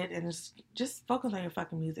wild shit. And it's just focus on your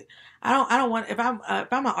fucking music. I don't want, if I'm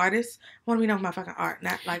an artist, I want to be known for my fucking art,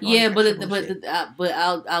 not like but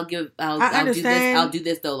I'll do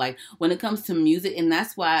this though. Like, when it comes to music, and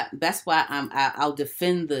that's why I'll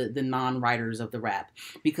defend the non-writers of the rap,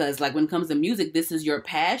 because like when it comes to music, this is your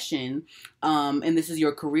passion, and this is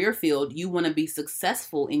your career field. You want to be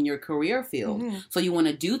successful in your career field, so you want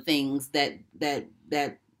to do things that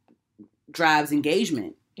drives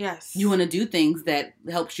engagement. Yes, you want to do things that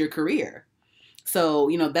helps your career. So,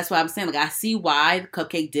 that's why I'm saying, like, I see why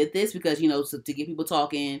Cupcake did this, because, so to get people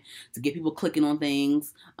talking, to get people clicking on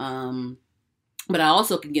things. But I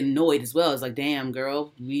also can get annoyed as well. It's like, damn,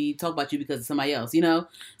 girl, we talk about you because of somebody else,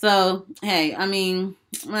 So, hey, I mean,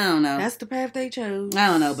 I don't know. That's the path they chose. I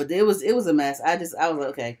don't know, but it was a mess. I was like,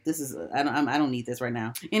 okay, this is, I don't need this right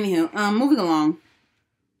now. Anywho, moving along.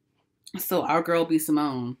 So our girl B.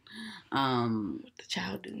 Simone. What the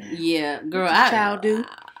child do now? Yeah, girl. What the child do?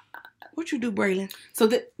 What you do, Braylon?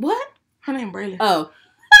 So what? Her name Braylon. Oh.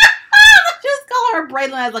 Just call her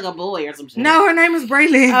Braylon as like a boy or some shit. No, her name is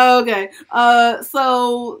Braylon. Oh, okay.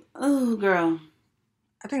 Oh, girl.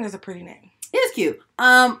 I think that's a pretty name. It's cute.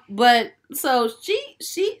 But so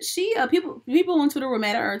she people on Twitter were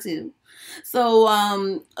mad at her too. So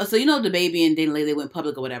so you know, the baby and Dana Lay, they went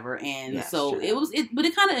public or whatever, and Yes, so sure. but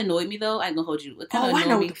it kind of annoyed me though. I ain't gonna hold you. It kind of I know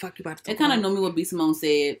annoyed what me. the fuck you about to talk It kind of about. annoyed me what B Simone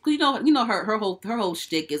said, because you know her whole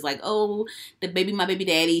shtick is like, oh, the baby, my baby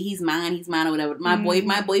daddy, he's mine, or whatever.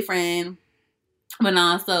 My boyfriend. But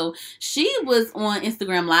nah, so she was on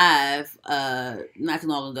Instagram Live not too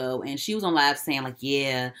long ago, and she was on live saying like,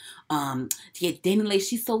 yeah, Dana Lay,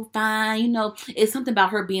 she's so fine, you know, it's something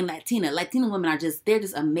about her being Latina. Latina women they're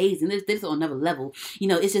just amazing. They're just on another level. You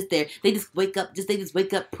know, it's just they just wake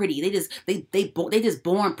up pretty. They just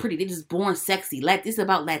born pretty. They just born sexy. It's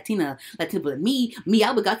about Latina. But me,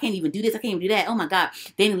 I can't even do this. I can't even do that. Oh my God,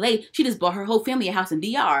 Dana Lay, she just bought her whole family a house in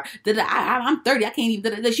DR. I'm 30. I can't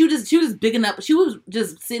even. She was just bigging up. She was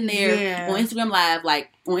just sitting there on Instagram Live, like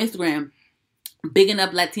on Instagram, bigging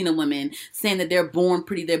up Latina women, saying that they're born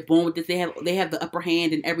pretty, they're born with this, they have the upper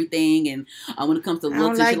hand and everything, and when it comes to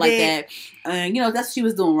looks and shit like that, and you know, that's what she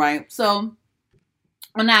was doing, right? So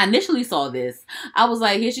when I initially saw this, I was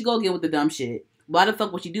like, here she go again with the dumb shit. Why the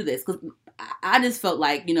fuck would she do this? Because I just felt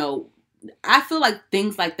like, you know, I feel like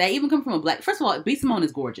things like that, even come from a black. First of all, B Simone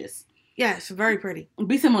is gorgeous. Yes, very pretty.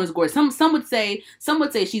 B Simone is gorgeous. Some would say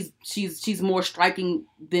she's more striking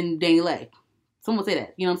than Dana Lay. Some would say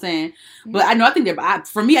that. You know what I'm saying? But I think they're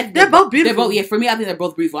both beautiful. For me, I think they're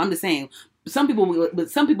both beautiful. I'm just saying. Some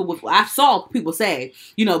people I saw people say,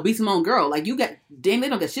 you know, B Simone girl, like you got, damn, they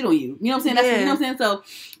don't got shit on you. You know what I'm saying? You know what I'm saying? So,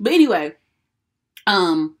 but anyway,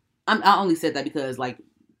 I only said that because like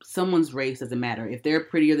someone's race doesn't matter. If they're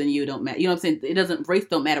prettier than you, don't matter. You know what I'm saying? Race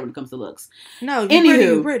don't matter when it comes to looks. No,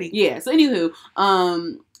 you're pretty. Yeah. So anywho,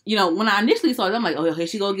 you know, when I initially saw it, I'm like, oh, here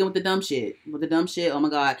she go again with the dumb shit. Oh my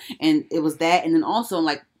God. And it was that. And then also,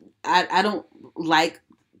 like, I don't like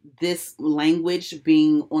this language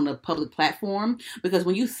being on a public platform, because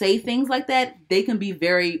when you say things like that, they can be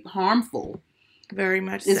very harmful. Very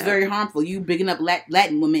much It's very harmful. You bigging up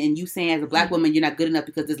Latin women, and you saying as a black woman you're not good enough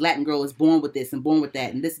because this Latin girl is born with this and born with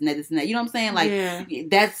that and this and that, You know what I'm saying? Like,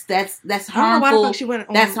 that's harmful. I don't know why the fuck she went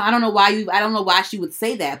on. I don't know why she would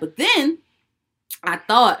say that. But then I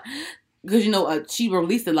thought, because you know, she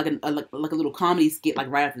released it like a little comedy skit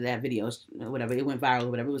like right after that video, whatever. It went viral,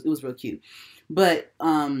 or whatever. It was real cute. But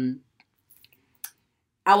I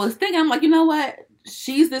was thinking, I'm like, you know what?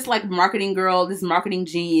 She's this like marketing girl, this marketing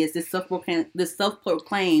genius, this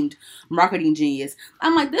self-proclaimed marketing genius.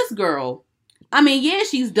 I'm like, this girl, I mean, yeah,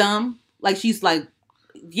 she's dumb. Like, she's like,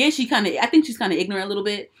 yeah, I think she's kind of ignorant a little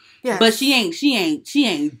bit. Yes. But she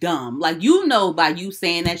ain't dumb. Like, you know, by you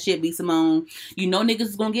saying that shit, B Simone, you know niggas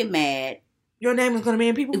is gonna get mad. Your name is gonna be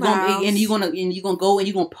in people's mouths. And you're gonna go and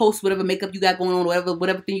you're gonna post whatever makeup you got going on,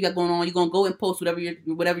 whatever thing you got going on. You're gonna go and post whatever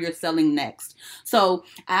you're selling next. So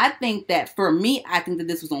I think that for me, I think that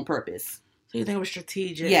this was on purpose. So you think it was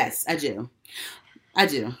strategic? Yes, I do.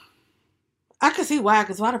 I can see why,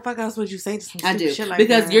 because why the fuck else would you say some stupid shit like that?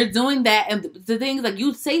 Because you're doing that, and the things like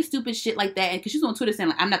you say stupid shit like that, and because she's on Twitter saying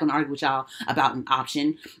like, I'm not going to argue with y'all about an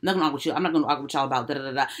option. I'm not going to argue with y'all about da da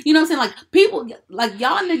da da. You know what I'm saying? Like, people, like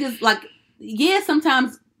y'all niggas, like, yeah,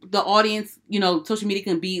 sometimes the audience, you know, social media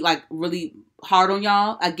can be like really hard on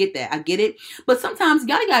y'all. I get that. I get it. But sometimes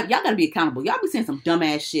y'all gotta be accountable. Y'all be saying some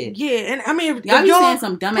dumbass shit. Yeah, and I mean, y'all be saying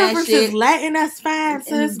some dumbass shit. Latin, that's fine,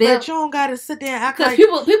 sis, but you don't gotta sit there and act like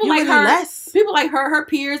people like her. Less. People like her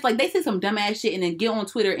peers, like they say some dumbass shit and then get on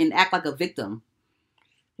Twitter and act like a victim.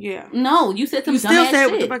 Yeah. No, you said some dumbass shit. You still said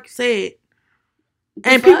what the fuck you said.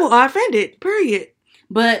 And people are offended. Period.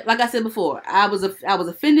 But like I said before, I was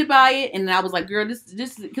offended by it, and I was like, "Girl, this,"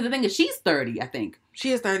 because the thing is, she's 30, I think.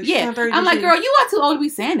 She is 30. Yeah, 30 I'm like, "Girl, you are too old to be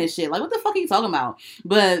saying this shit. Like, what the fuck are you talking about?"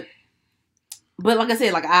 But like I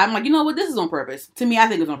said, like I'm like, you know what? This is on purpose. To me, I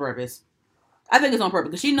think it's on purpose. I think it's on purpose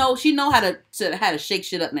because she know how to shake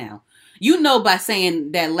shit up now. You know, by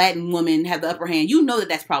saying that Latin women have the upper hand, you know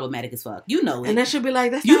that's problematic as fuck. You know it, and that should be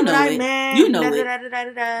like, that's you not know right, it. Man. You know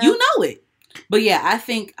it. You know it. But yeah, I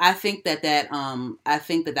think that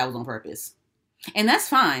was on purpose, and that's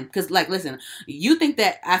fine. Because like, listen, you think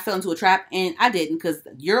that I fell into a trap, and I didn't, because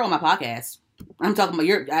you're on my podcast. I'm talking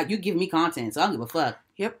about you giving me content, so I don't give a fuck.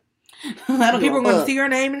 Yep. People are going to see your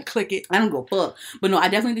name and click it. I don't go fuck. But no, I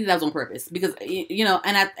definitely think that was on purpose, because you know,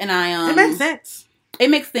 and I it makes sense. It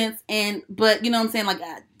makes sense, but you know what I'm saying, like.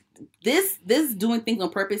 This doing things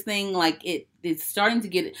on purpose thing, like it's starting to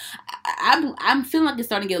get. I'm feeling like it's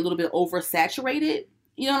starting to get a little bit oversaturated.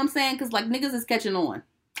 You know what I'm saying? Because like niggas is catching on.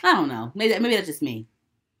 I don't know. Maybe that's just me.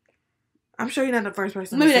 I'm sure you're not the first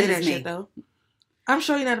person to say that shit, though. I'm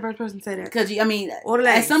sure you're not the first person to say that. Because I mean,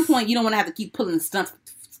 at some point you don't want to have to keep pulling stunts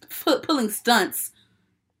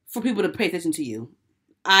for people to pay attention to you,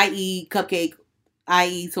 i.e. Cupcake,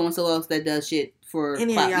 i.e. so and so else that does shit for clout.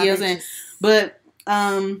 You know what I'm saying? But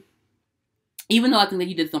even though I think that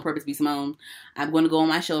you did this on purpose, B. Simone, I'm going to go on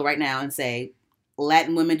my show right now and say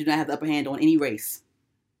Latin women do not have the upper hand on any race.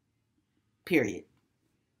 Period.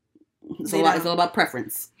 It's all about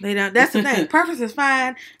preference. They don't. That's the thing. Preference is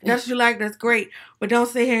fine. That's what you like. That's great. But don't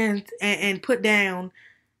sit here and put down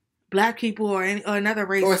black people or another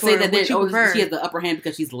race, or say that she has the upper hand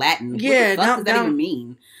because she's Latin. Yeah, what the fuck does that even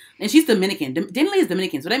mean? And she's Dominican. Denley is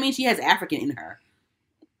Dominican, so that means she has African in her,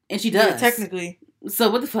 and she does technically. So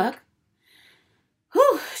what the fuck?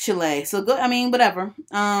 Whew, Chile. So good. I mean, whatever.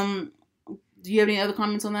 Do you have any other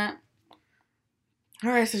comments on that?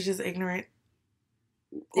 Her ass is just ignorant.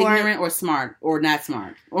 Ignorant or smart or not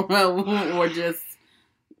smart or just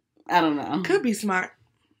I don't know. Could be smart,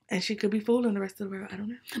 and she could be fooling the rest of the world. I don't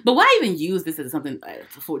know. But why even use this as something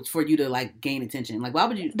for you to like gain attention? Like, why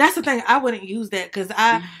would you? That's the thing. I wouldn't use that because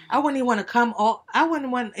I wouldn't even want to come off. I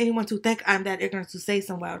wouldn't want anyone to think I'm that ignorant to say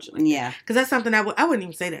some wild shit. Yeah, because that's something I wouldn't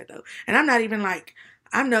even say that though. And I'm not even like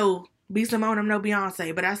I'm no B. Simone. I'm no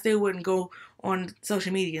Beyonce, but I still wouldn't go on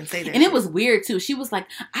social media and say that. And it was weird too. She was like,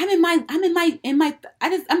 I'm 30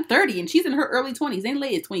 and she's in her early 20s. Ain't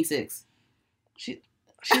late at 26. She's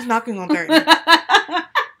knocking on 30. I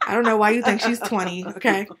don't know why you think she's 20.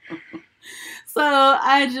 Okay. So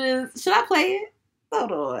should I play it?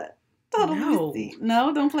 Hold on.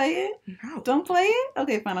 No, don't play it. No, don't play it.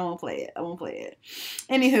 Okay, fine. I won't play it.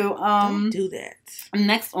 Anywho, don't do that.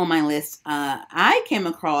 Next on my list, I came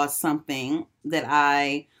across something that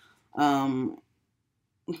I wanted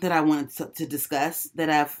to discuss, that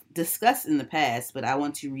I've discussed in the past, but I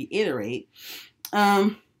want to reiterate.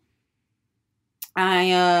 So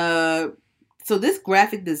this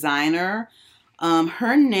graphic designer,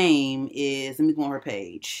 her name is, let me go on her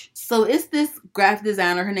page. So it's this graphic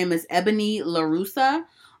designer. Her name is Ebony LaRussa.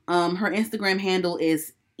 Her Instagram handle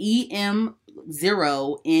is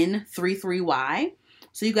EM0N33Y.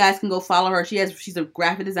 So you guys can go follow her. She's a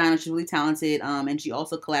graphic designer. She's really talented. And she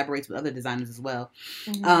also collaborates with other designers as well.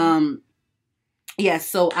 Mm-hmm.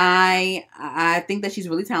 So I think that she's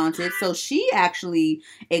really talented. So she actually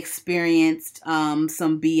experienced some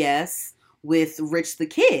BS with Rich the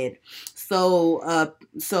Kid. So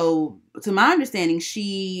to my understanding, Rich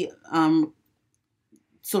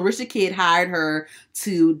the Kid hired her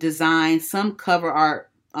to design some cover art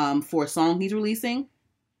for a song he's releasing.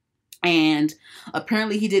 And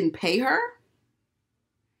apparently he didn't pay her.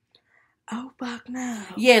 Oh, fuck no.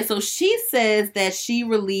 Yeah, so she says that she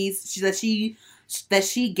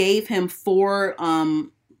gave him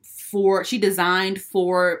she designed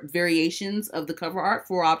 4 variations of the cover art,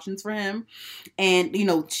 4 options for him. And,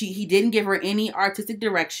 he didn't give her any artistic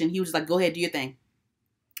direction. He was just like, go ahead, do your thing.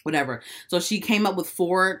 Whatever. So she came up with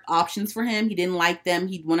 4 options for him. He didn't like them.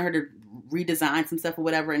 He wanted her to redesign some stuff or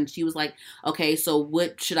whatever. And she was like, okay, so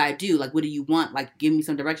what should I do? Like, what do you want? Like, give me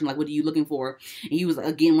some direction. Like, what are you looking for? And he was,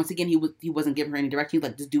 once again, he wasn't giving her any direction. He was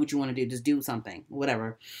like, just do what you want to do. Just do something,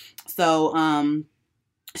 whatever. So,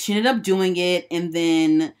 she ended up doing it. And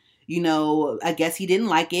then, I guess he didn't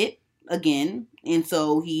like it again. And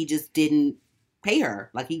so he just didn't pay her.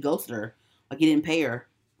 Like, he ghosted her. Like, he didn't pay her.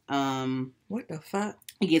 What the fuck?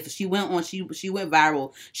 Yeah, so she went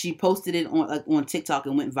viral. She posted it on TikTok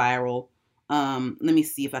and went viral. Let me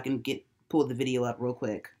see if I can pull the video up real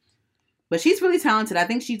quick. But she's really talented. I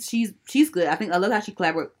think she's good. I love how she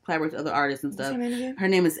collaborates with other artists and stuff. What's her name again? Her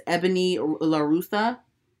name is Ebony LaRussa.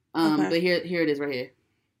 Okay. But here it is right here.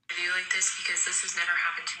 Video like this because this has never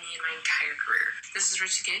happened to me in my entire career. This is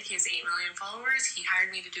Rich the Kid. He has 8 million followers. He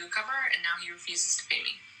hired me to do a cover, and now he refuses to pay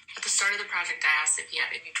me. At the start of the project, I asked if he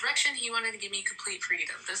had any direction. He wanted to give me complete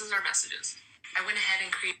freedom. This is our messages. I went ahead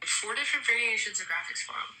and created 4 different variations of graphics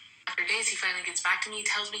for him. After days, he finally gets back to me,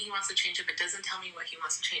 tells me he wants to change it, but doesn't tell me what he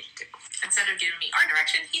wants to change it to. Instead of giving me art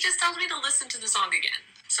direction, he just tells me to listen to the song again.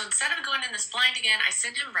 So instead of going in this blind again, I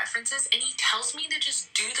send him references, and he tells me to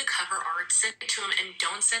just do the cover art, send it to him, and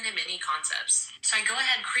don't send him any concepts. So I go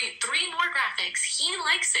ahead and create 3 more graphics. He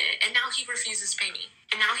likes it, and now he refuses to pay me.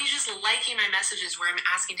 And now he's just liking my messages where I'm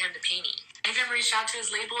asking him to pay me. I even reached out to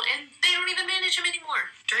his label, and they don't even manage him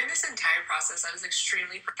anymore. During this entire process, I was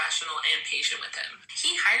extremely professional and patient with him.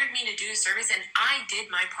 He hired me to do a service, and I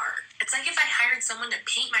did my part. It's like if I hired someone to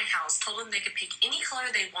paint my house, told them they could pick any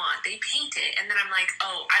color they want, they paint it, and then I'm like,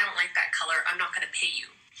 oh, I don't like that color, I'm not going to pay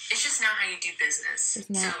you. It's just not how you do business.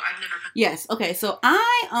 So I've never... Yes. Okay. So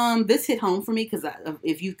this hit home for me because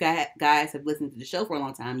if you guys have listened to the show for a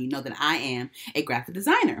long time, you know that I am a graphic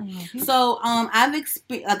designer. Mm-hmm. So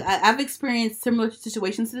I've experienced similar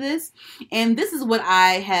situations to this, and this is what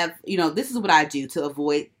I have. This is what I do to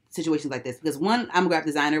avoid situations like this because one, I'm a graphic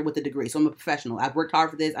designer with a degree, so I'm a professional. I've worked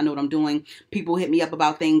hard for this. I know what I'm doing. People hit me up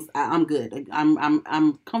about things. I'm good.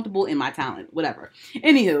 I'm comfortable in my talent. Whatever.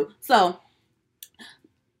 Anywho, so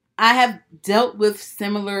I have dealt with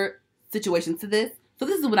similar situations to this. So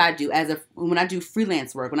this is what I do when I do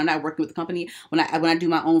freelance work, when I'm not working with a company, when I do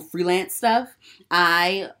my own freelance stuff,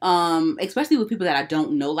 I especially with people that I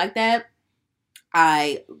don't know like that,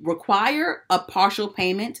 I require a partial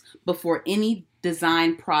payment before any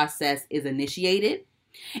design process is initiated.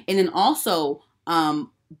 And then also,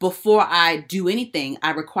 before I do anything,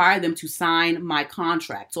 I require them to sign my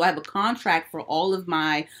contract. So I have a contract for all of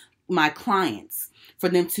my clients for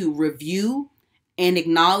them to review and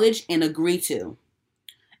acknowledge and agree to.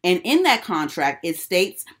 And in that contract, it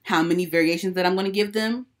states how many variations that I'm going to give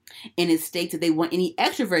them. And it states that they want any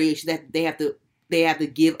extra variation that they have to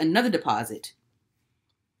give another deposit.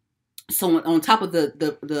 So on top of the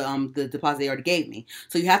deposit they already gave me.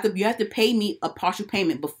 So you have to pay me a partial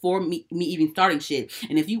payment before me even starting shit.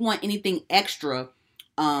 And if you want anything extra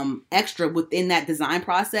within that design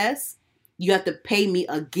process, you have to pay me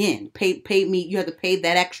again. Pay me. You have to pay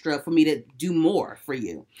that extra for me to do more for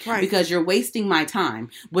you, right? Because you're wasting my time.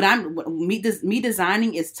 Me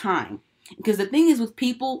designing is time. Because the thing is with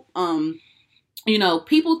people,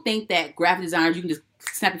 people think that graphic designers, you can just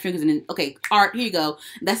snap your fingers and then, okay, art, here you go.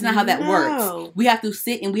 That's not how that works. We have to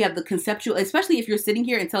sit and we have the conceptual, especially if you're sitting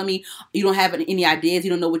here and telling me you don't have any ideas, you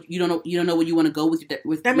don't know what you want to go with that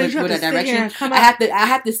direction. I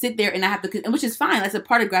have to sit there and I have to, which is fine. That's a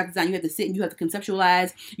part of graphic design. You have to sit and you have to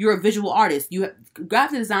conceptualize. You're a visual artist.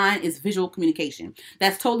 Graphic design is visual communication.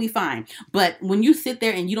 That's totally fine. But when you sit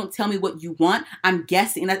there and you don't tell me what you want, I'm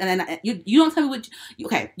guessing, and you don't tell me what.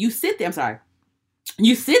 You sit there. I'm sorry.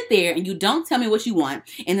 You sit there and you don't tell me what you want,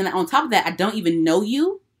 and then on top of that, I don't even know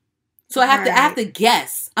you, so I have to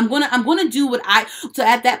guess. I'm gonna do what so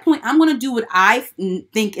at that point I'm gonna do what I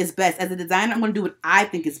think is best as a designer. I'm gonna do what I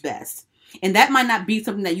think is best, and that might not be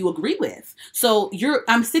something that you agree with. So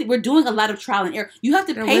we're doing a lot of trial and error. You have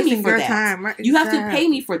to pay me for that. Time, right? You have to pay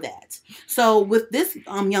me for that. So with this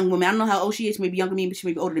young woman, I don't know how old she is. She may be younger than me, but she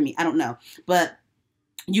may be older than me. I don't know, but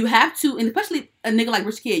you have to, and especially a nigga like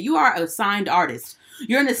Rich Kid, you are a signed artist.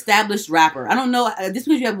 You're an established rapper. I don't know, just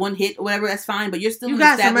because you have one hit or whatever, that's fine, but you're still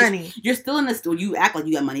some money. You're still in the you act like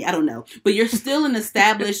you got money. I don't know, but you're still an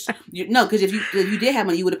established. No, because if you did have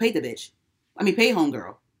money, you would have paid the bitch. I mean, pay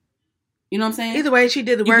homegirl. You know what I'm saying? Either way, she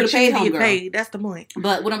did the work. She didn't get paid. That's the point.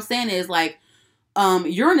 But what I'm saying is, like,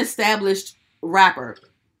 you're an established rapper.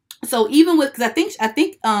 So even with, because I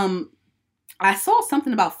think I saw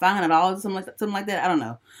something about $500 or something like that. I don't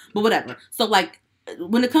know, but whatever. So like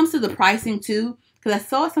when it comes to the pricing too, because I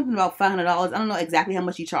saw something about $500. I don't know exactly how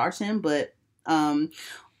much you charged him, but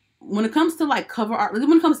when it comes to like cover art, when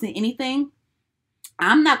it comes to anything,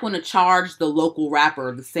 I'm not going to charge the local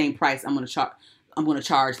rapper the same price I'm going to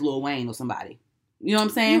charge Lil Wayne or somebody. You know what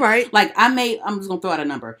I'm saying? You're right. Like I'm just going to throw out a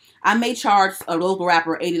number. I may charge a local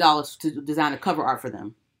rapper $80 to design a cover art for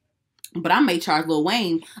them, but I may charge Lil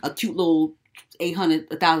Wayne a cute little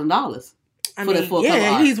 $1,000 for the full cover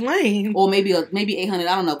art. He's Wayne, or maybe 800.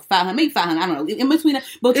 I don't know, 500, maybe 500. I don't know. In between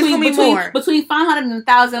 500 and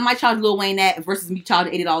 1,000, I might charge Lil Wayne that versus me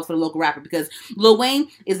charging $80 for the local rapper, because Lil Wayne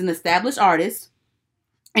is an established artist,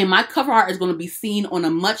 and my cover art is going to be seen on a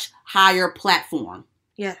much higher platform.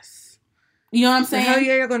 Yes, you know what I'm saying? Hell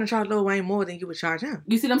yeah, you're going to charge Lil Wayne more than you would charge him.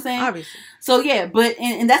 You see what I'm saying? Obviously. So yeah, but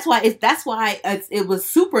and that's why it was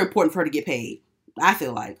super important for her to get paid. I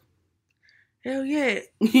feel like. Hell yeah.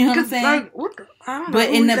 You know what I'm saying?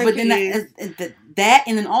 That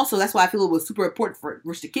and then also that's why I feel it was super important for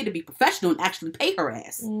Rich the Kid to be professional and actually pay her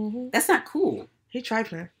ass. Mm-hmm. That's not cool. He's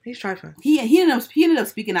trifling. He ended up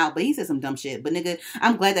speaking out, but he said some dumb shit. But nigga,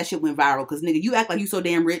 I'm glad that shit went viral, because nigga, you act like you so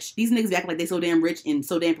damn rich. These niggas act like they so damn rich and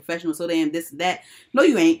so damn professional, so damn this and that. No,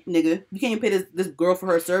 you ain't, nigga. You can't pay this girl for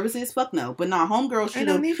her services. Fuck no. But nah, homegirl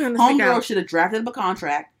should have drafted up a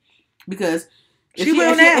contract, because if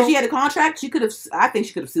she had a contract, I think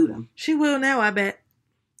she could have sued him. She will now, I bet.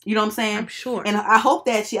 You know what I'm saying? I'm sure. And I hope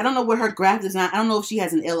that I don't know what her graphic design, I don't know if she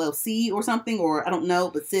has an LLC or something, or I don't know,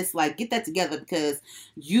 but sis, like, get that together, because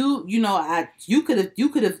you could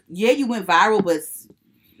have, yeah, you went viral, but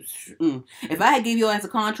if I had gave your ass a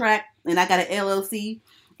contract and I got an LLC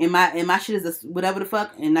and my shit is whatever the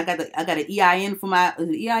fuck, and I got an EIN for my, is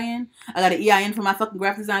it EIN? I got an EIN for my fucking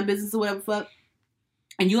graphic design business or whatever the fuck,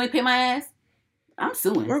 and you ain't pay my ass, I'm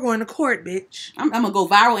suing. We're going to court, bitch. I'm gonna go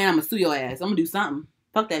viral and I'm gonna sue your ass. I'm gonna do something.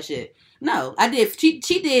 Fuck that shit. No, I did. She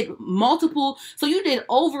did multiple. So you did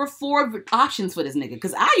over 4 options for this nigga.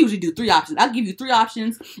 Because I usually do 3 options. I'll give you 3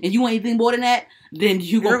 options. And you want anything more than that, then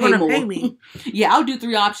you're gonna pay me. Yeah, I'll do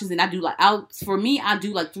 3 options, and I do like I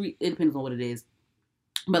do like 3. It depends on what it is.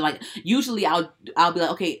 But like usually I'll be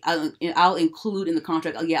like, okay, I'll include in the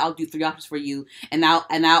contract. Oh yeah, I'll do 3 options for you, and I'll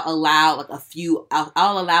allow like a few.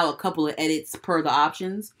 I'll allow a couple of edits per the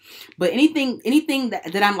options. But anything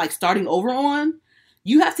that I'm like starting over on,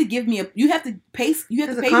 you have to give me you have to pay me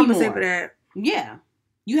more. For that. Yeah,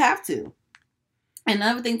 you have to.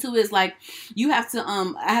 Another thing too is like you have to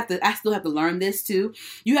I still have to learn this too.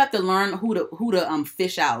 You have to learn who to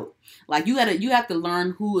fish out. Like you have to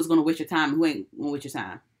learn who is gonna waste your time and who ain't gonna waste your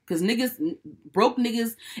time. Cause broke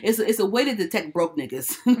niggas, it's a way to detect broke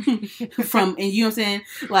niggas and you know what I'm saying?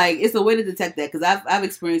 Like it's a way to detect that. Cause I've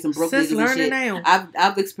experienced some broke niggas and shit. Now.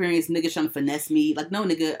 I've experienced niggas trying to finesse me. Like no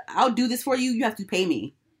nigga, I'll do this for you. You have to pay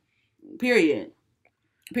me. Period.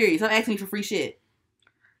 Stop asking me for free shit.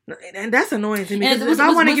 And that's annoying to me. If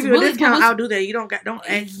I want to give you a discount, I'll do that. You don't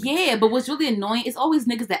ask. Yeah, but what's really annoying is always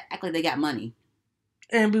niggas that act like they got money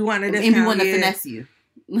and we want a discount. And we want to finesse you.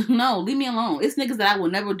 No, leave me alone. It's niggas that I will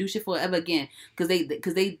never do shit for ever again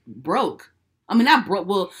because they broke. I mean, not broke.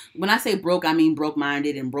 Well, when I say broke, I mean broke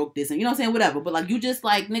minded and broke this and you know what I'm saying, whatever. But like you just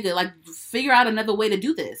like nigga, like figure out another way to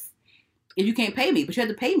do this. If you can't pay me, but you have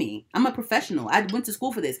to pay me. I'm a professional. I went to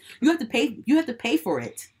school for this. You have to pay. You have to pay for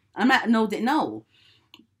it. I'm not. No.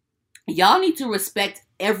 Y'all need to respect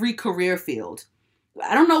every career field.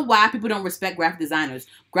 I don't know why people don't respect graphic designers.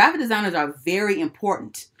 Graphic designers are very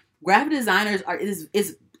important. Graphic designers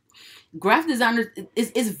is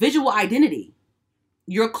visual identity.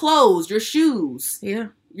 Your clothes, your shoes, the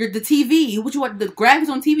TV, what you want, the graphics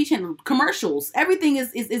on TV channel, commercials, everything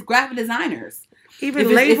is graphic designers.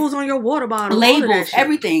 Even labels on your water bottle. Labels,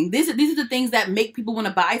 everything. These are the things that make people want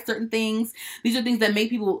to buy certain things. These are things that make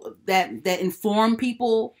people that inform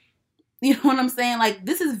people. You know what I'm saying? Like,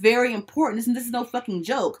 this is very important. This is no fucking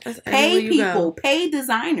joke. Pay people. Pay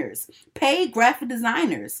designers. Pay graphic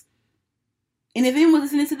designers. And if anyone's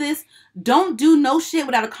listening to this, don't do no shit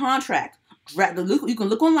without a contract. You can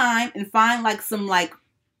look online and find like some like...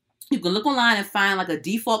 You can look online and find like a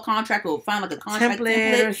default contract or find like a contract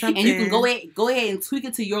template. And you can go ahead and tweak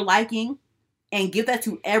it to your liking and give that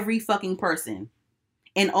to every fucking person.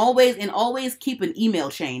 And always keep an email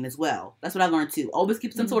chain as well. That's what I learned too. Always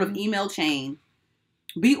keep some sort of email chain.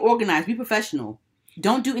 Be organized. Be professional.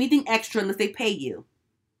 Don't do anything extra unless they pay you.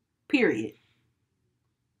 Period.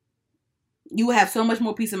 You will have so much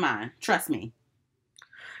more peace of mind. Trust me.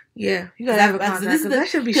 Yeah, you gotta have a contract. That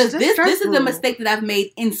should be this is the mistake that I've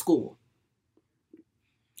made in school.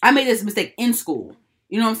 I made this mistake in school.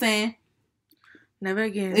 You know what I'm saying? Never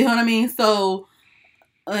again. You know what I mean? So,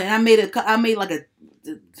 and I made like a,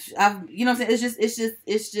 you know what I'm saying?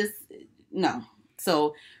 It's just no.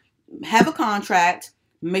 So, have a contract.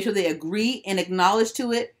 Make sure they agree and acknowledge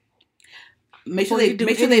to it. Make sure they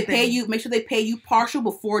pay you. Make sure they pay you partial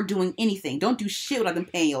before doing anything. Don't do shit without them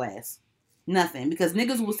paying your ass. Nothing. Because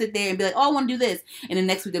niggas will sit there and be like, oh, I want to do this. And then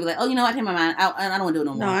next week they'll be like, oh, you know what? I changed my mind. I don't want to do it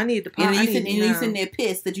no more. No, I need the And then you sitting there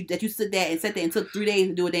pissed that you sit there and took 3 days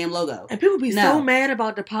to do a damn logo. And people be so mad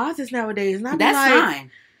about deposits nowadays. And that's like,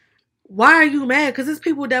 fine. Why are you mad? Because there's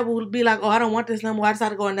people that will be like, oh, I don't want this no more. I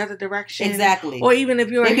decided to go another direction. Exactly. Or even if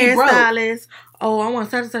you're a hairstylist, oh, I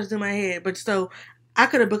want such and such to do my hair. But so I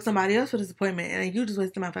could have booked somebody else for this appointment, and you just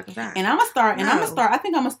wasted my fucking time. And I'm gonna start. I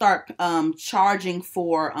think I'm gonna start charging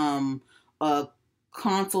for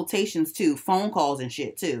consultations too, phone calls and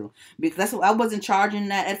shit too. Because that's what I wasn't charging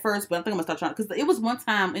that at first, but I think I'm gonna start charging. Because it was one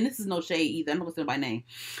time, and this is no shade either. I'm not gonna say by name,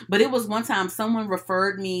 but it was one time someone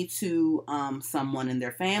referred me to someone in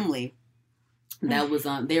their family that was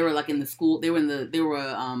they were like in the school. They were in the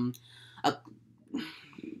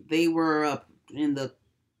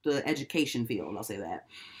education field. I'll say that.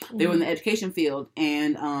 They were in the education field,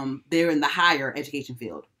 and they're in the higher education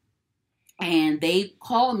field. And they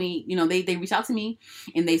called me, you know, they reached out to me,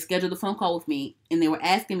 and they scheduled a phone call with me, and they were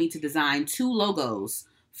asking me to design 2 logos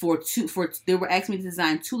they were asking me to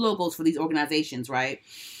design 2 logos for these organizations, right?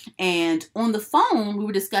 And on the phone, we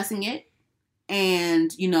were discussing it,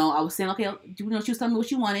 and, you know, I was saying, okay, you know, she was telling me what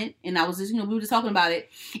she wanted, and I was just, you know, we were just talking about it,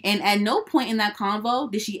 and at no point in that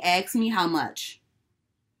convo did she ask me how much.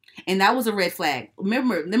 And that was a red flag.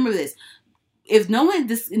 Remember this. If no one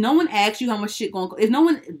asks you how much shit if no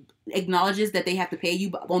one acknowledges that they have to pay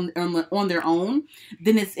you on their own,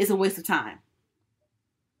 then it's a waste of time.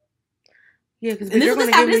 Yeah, because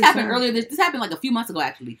this happened earlier. This happened like a few months ago,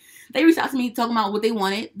 actually. They reached out to me talking about what they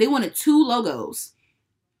wanted. They wanted 2 logos.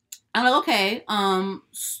 I'm like, okay. And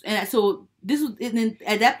so this was, and then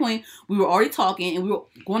at that point we were already talking and we were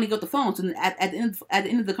going to get the phone. So at the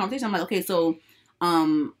end of the conversation, I'm like, okay, so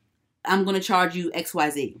I'm going to charge you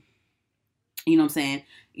XYZ. You know what I'm saying?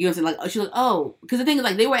 You know what I'm saying? Like, she's like, oh, because the thing is,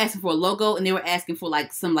 like, they were asking for a logo and they were asking for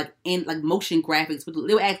like some like motion graphics, but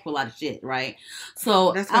they were asking for a lot of shit, right?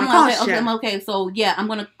 So I'm like, okay, so yeah, I'm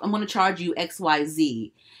gonna charge you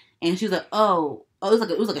XYZ, and she was like, oh,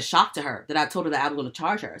 it was like a shock to her that I told her that I was gonna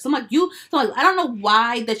charge her. So I'm like, I don't know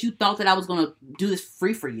why that you thought that I was gonna do this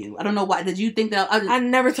free for you. I don't know why. Did you think that I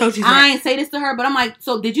never told you that. I ain't say this to her, but I'm like,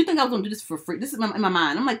 so did you think I was gonna do this for free? This is in my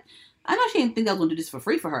mind. I'm like, I know she didn't think I was gonna do this for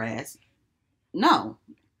free for her ass. No.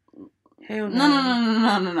 Hell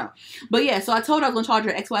no. No. But yeah, so I told her I was gonna charge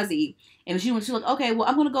her XYZ, and she was like, okay, well,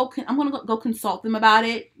 I'm gonna go consult them about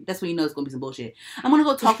it. That's when you know it's gonna be some bullshit. I'm gonna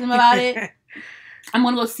go talk to them about it. I'm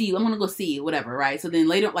gonna go see, whatever, right? So then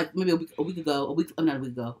later, like maybe a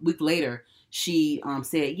week later, she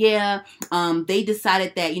said, yeah, they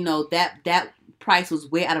decided that, you know, that price was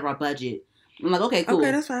way out of our budget. I'm like, okay, cool.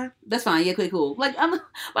 Okay, that's fine. That's fine. Yeah, okay, cool. Like, but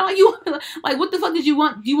like you, like, what the fuck did you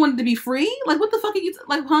want? Do you want it to be free? Like, what the fuck are you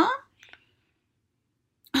like, huh?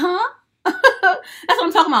 That's what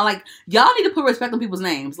I'm talking about. Like, y'all need to put respect on people's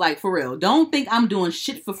names. Like, for real. Don't think I'm doing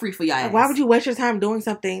shit for free for y'all. Why would you waste your time doing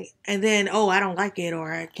something and then, I don't like it,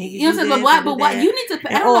 or can you? You know what I'm saying? But why? You need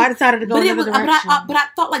to. I decided to go another direction. But I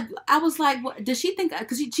thought, like, I was like, what, does she think?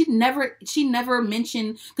 Because she never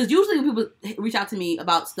mentioned. Because usually when people reach out to me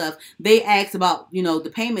about stuff, they ask about, you know,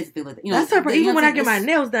 the payments and things like that. You know, that's separate. Even when I get my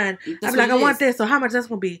nails done, I'm like, I want this. So how much that's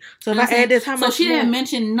gonna be? So if I add this, how much? So she didn't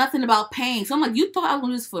mention nothing about paying. So I'm like, you thought I was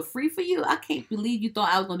gonna do this for free for you? I can't believe you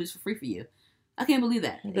thought I was gonna do this for free for you. I can't believe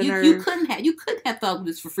that. You couldn't have thought of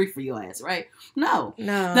this for free for your ass, right? No.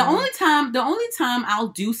 The only time I'll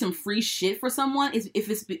do some free shit for someone is if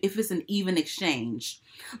it's an even exchange.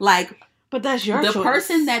 Like, but that's your choice. The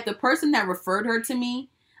person that referred her to me,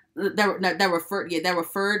 that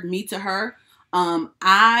referred me to her.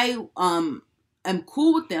 I am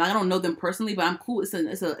cool with them. I don't know them personally, but I'm cool.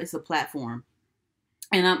 It's a platform.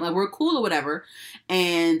 And I'm like, we're cool or whatever.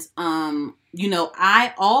 And, you know,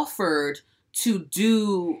 I offered to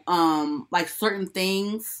do, like certain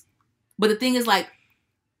things, but the thing is, like,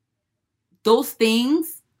 those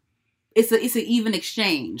things, it's an even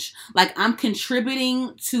exchange. Like, I'm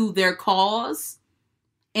contributing to their cause.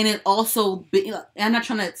 And it also, I'm not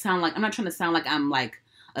trying to sound like I'm like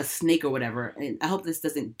a snake or whatever. And I hope this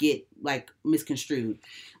doesn't get like misconstrued,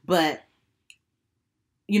 but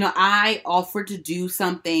you know, I offered to do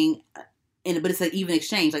something, but it's an even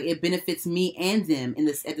exchange. Like, it benefits me and them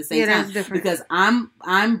at the same time. That's different. Because I'm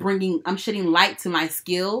shedding light to my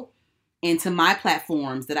skill and to my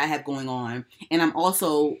platforms that I have going on, and I'm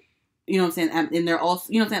also, you know what I'm saying, and they're also,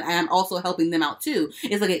 you know what I'm saying, I'm also helping them out too.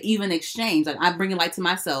 It's like an even exchange. Like, I'm bringing light to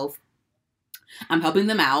myself, I'm helping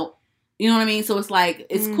them out. You know what I mean? So it's like,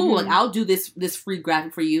 it's cool. Like, I'll do this free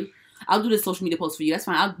graphic for you. I'll do this social media post for you. That's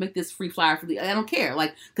fine. I'll make this free flyer for you. I don't care.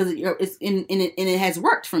 Like, because it's it has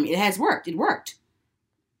worked for me. It has worked. It worked.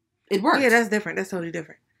 Yeah, that's different. That's totally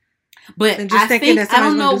different. But I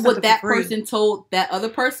don't know what that person told that other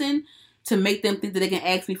person to make them think that they can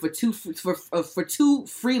ask me for two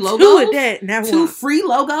free logos. Two free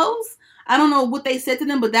logos. I don't know what they said to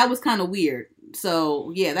them, but that was kind of weird.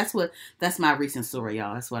 So yeah, that's my recent story,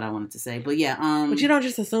 y'all. That's what I wanted to say. But yeah, but you don't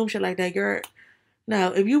just assume shit like that.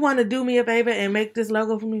 No, if you want to do me a favor and make this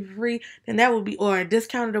logo for me for free, then that would be, or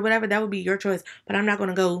discounted or whatever, that would be your choice. But I'm not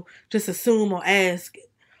going to go just assume or ask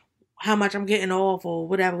how much I'm getting off or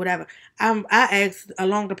whatever. I asked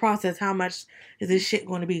along the process, how much is this shit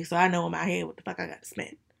going to be? So I know in my head what the fuck I got to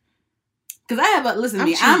spend. Because I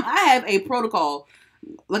have a protocol.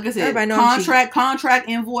 Like I said, contract,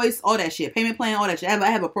 invoice, all that shit, payment plan, all that shit.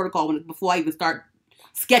 I have a protocol before I even start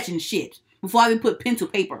sketching shit. Before I even put pen to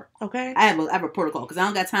paper, okay, I have a protocol because I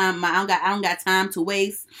don't got time. I don't got time to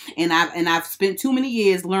waste, and I've spent too many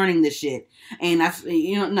years learning this shit, and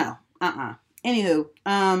Anywho,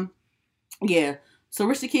 yeah. So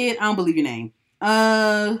Rich the Kid, I don't believe your name.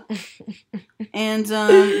 Yeah.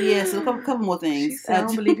 So a couple more things. I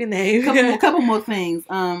don't believe your name. couple more things.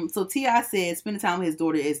 So T.I. said spending time with his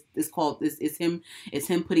daughter is him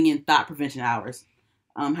putting in thought prevention hours.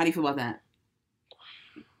 How do you feel about that?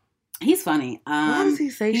 He's funny. Why does he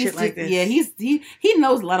say shit like this? Yeah, he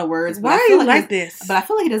knows a lot of words. Why are you like this? But I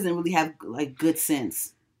feel like he doesn't really have like good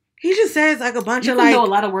sense. He just says like a bunch of like know a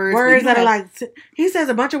lot of words that are like he says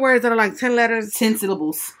a bunch of words that are like 10 letters, 10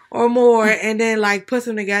 syllables or more, and then like puts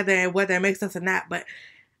them together and whether it makes sense or not. But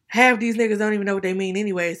half these niggas don't even know what they mean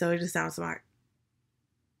anyway, so it just sounds smart.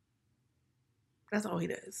 That's all he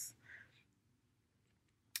does.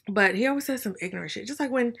 But he always says some ignorant shit, just like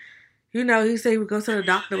when You know, he said he would go to the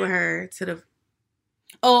doctor with her to the.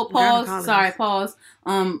 Oh, pause. Gynecologist. Sorry, pause.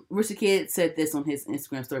 Richard Kidd said this on his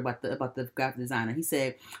Instagram story about the graphic designer. He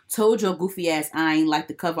said, "Told your goofy ass I ain't like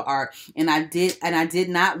the cover art, and I did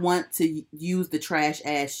not want to use the trash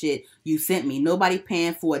ass shit you sent me. Nobody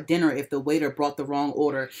paying for a dinner if the waiter brought the wrong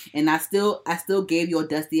order, and I still gave your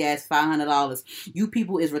dusty ass $500. You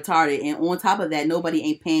people is retarded, and on top of that, nobody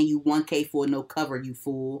ain't paying you $1K for no cover, you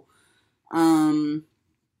fool."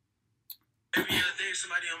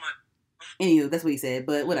 Anywho, that's what he said,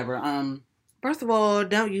 but whatever. First of all,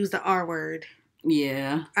 don't use the R word.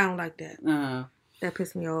 Yeah, I don't like that. That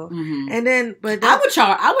pissed me off. Mm-hmm. And then, but I would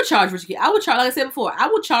charge Richard Kidd. I would charge, like I said before, I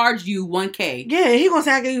would charge you $1K. Yeah, he gonna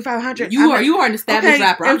say I gave you $500. You are an established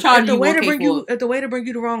rapper. I'm charging you $1K for. If the waiter bring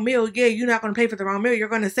you the wrong meal, yeah, you're not gonna pay for the wrong meal. You're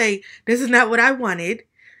gonna say, "This is not what I wanted.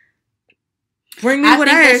 Bring me what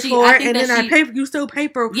I asked for," and then I pay. You still pay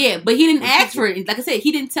for. Yeah, but he didn't ask for it. Like I said,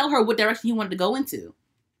 he didn't tell her what direction he wanted to go into.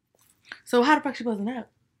 So how the fuck she wasn't up?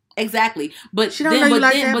 Exactly, but she don't know you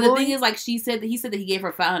like that, but boy. the thing is, like he said that he gave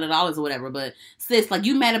her $500 or whatever. But sis, like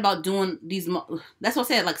you mad about doing these? That's what I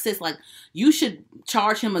said. Like sis, like you should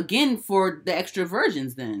charge him again for the extra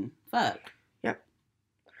versions. Then fuck. Yep.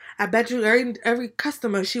 I bet you every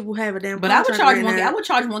customer she will have a damn. But I would charge $1K. I would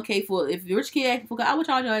charge $1K for if Rich Kid. I would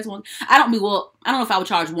charge your ass $1K. I don't know if I would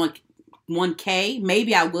charge $1K.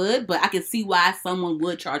 Maybe I would, but I can see why someone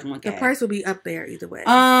would charge $1K. The price will be up there either way.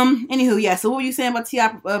 Anywho, yeah. So what were you saying about T.I.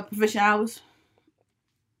 Proficient hours?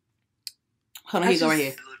 Hold on, here you go right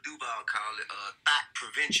here. Lil Duval call it thought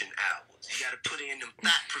prevention hours. You got to put in them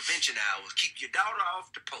thought prevention hours. Keep your daughter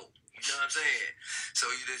off the pole. You know what I'm saying? So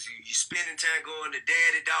you spending time going to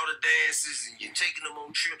daddy-daughter dances and you're taking them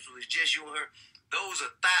on trips where it's just you and her. Those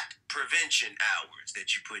are thought prevention hours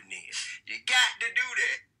that you're putting in. You got to do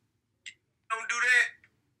that. Don't do that,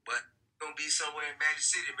 but gonna be somewhere in Magic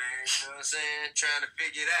City, man. You know what I'm saying? Trying to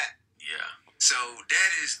figure that. Yeah. So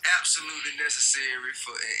that is absolutely necessary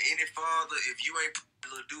for any father. If you ain't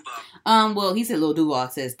Lil Duval. Well, he said Lil Duval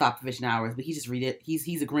says stop provision hours, but he just read it.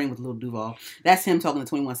 He's agreeing with Lil Duval. That's him talking to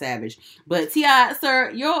 21 Savage. But T.I.,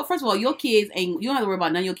 sir, first of all, your kids you don't have to worry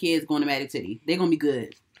about none of your kids going to Magic City. They're gonna be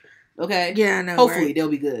good. Okay. Yeah, I know. Hopefully right? they'll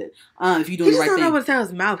be good. If you doing the right thing. He just don't know what to tell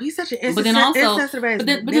his mouth. He's such an insensitive ass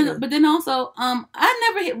But then also, I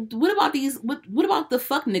never hit. What about these? What about the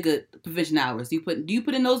fuck nigga provision hours? Do you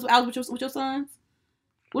put in those hours with your sons?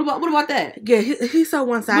 What about that? Yeah, he's so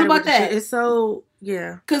one sided. What about that? Shit. It's so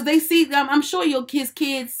yeah. Because they see. I'm sure his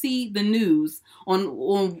kids see the news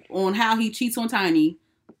on how he cheats on Tiny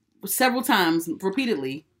several times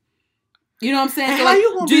repeatedly. You know what I'm saying? And so how like,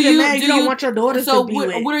 you gonna be the man you don't want your daughters to be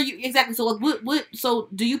with? What are you exactly? So like, what? So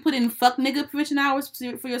do you put in fuck nigga provision hours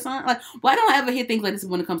for your son? Like, why don't I ever hear things like this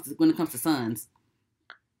when it comes to sons?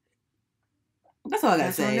 That's all I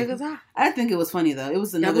gotta say. Niggas are. I think it was funny though. It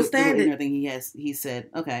was another thing he said.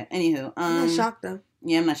 Okay. Anywho, I'm not shocked though.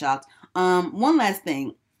 Yeah, I'm not shocked. One last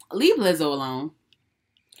thing. Leave Lizzo alone.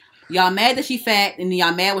 Y'all mad that she fat and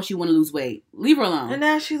y'all mad when she want to lose weight. Leave her alone. And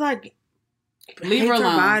now she's like. Leave her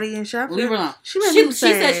alone. Her body and shit. Leave her alone. She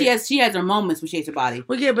said she has her moments when she hates her body.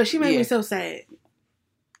 Well, yeah, but she made me so sad.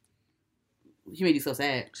 She made you so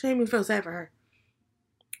sad. She made me feel sad for her.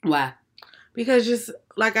 Why? Because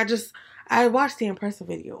I watched the impressive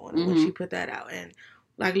video on it when she put that out, and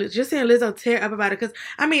like just seeing Lizzo tear up about it. Because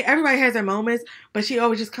I mean, everybody has their moments, but she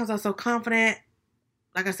always just comes out so confident.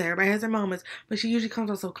 Like I said, everybody has their moments, but she usually comes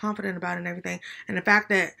out so confident about it and everything. And the fact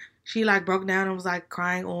that she like broke down and was like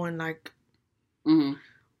crying on like.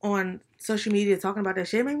 On social media talking about that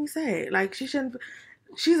shit made me sad. Like she's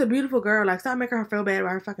a beautiful girl. Like stop making her feel bad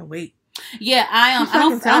about her fucking weight. Yeah, I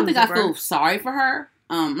don't think I feel sorry for her.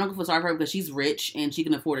 I'm not gonna feel sorry for her because she's rich and she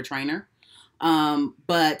can afford a trainer.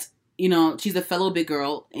 But you know she's a fellow big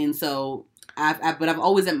girl, and so I've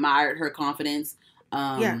always admired her confidence.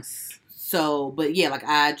 Yes. So, but yeah, like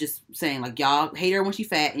I just saying, like y'all hate her when she's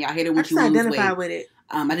fat and y'all hate her when she loses weight. I identify with it.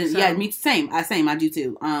 I didn't. So. Yeah, me same. I do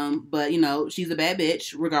too. But you know, she's a bad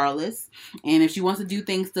bitch, regardless. And if she wants to do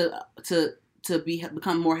things to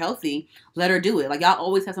become more healthy, let her do it. Like y'all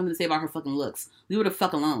always have something to say about her fucking looks. Leave her the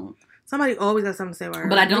fuck alone. Somebody always got something to say about her.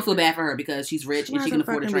 But I don't feel bad for her because she's rich and she can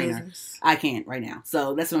afford a trainer. Business. I can't right now.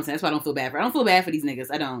 So that's what I'm saying. That's why I don't feel bad for her. I don't feel bad for these niggas.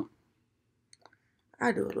 I don't.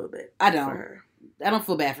 I do a little bit. I don't. For her. I don't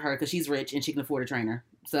feel bad for her because she's rich and she can afford a trainer.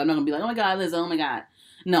 So I'm not gonna be like, oh my god, Liz, oh my god.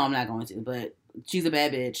 No, I'm not going to. But she's a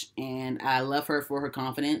bad bitch, and I love her for her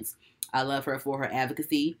confidence. I love her for her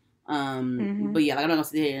advocacy. But yeah, like, I'm not gonna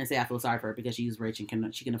sit here and say I feel sorry for her because she's rich and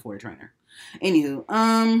she can afford a trainer.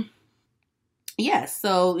 Anywho, yes.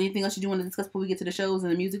 So anything else you do want to discuss before we get to the shows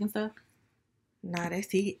and the music and stuff? Nah,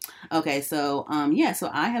 that's it. Okay, so so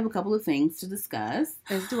I have a couple of things to discuss.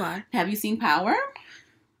 As do I. Have you seen Power?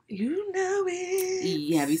 You know it.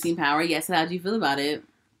 Yeah, have you seen Power? Yes. How do you feel about it?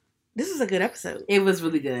 This is a good episode. It was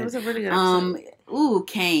really good. It was a really good episode.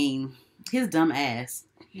 Kane, his dumb ass.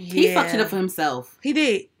 Yeah. He fucked it up for himself. He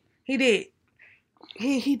did. He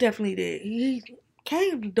definitely did.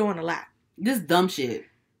 Kane's doing a lot. This dumb shit.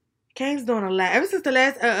 Kane's doing a lot. Ever since the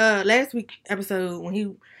last week episode when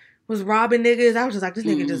he was robbing niggas, I was just like, this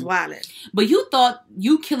nigga just wildin'. But you thought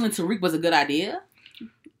you killing Tariq was a good idea?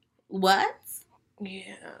 What?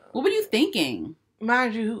 Yeah. What were you thinking?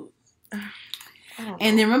 Mind you,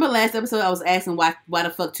 and then remember last episode I was asking why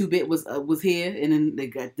the fuck 2-Bit was here, and then they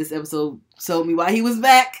got this episode showed me why he was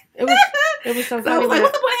back. It was so funny. I was like,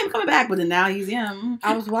 what's the point of him coming back? But then now he's him.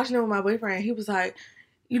 I was watching it with my boyfriend. He was like,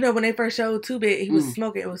 when they first showed 2-Bit, he was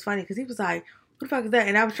smoking. It was funny because he was like, "What the fuck is that?"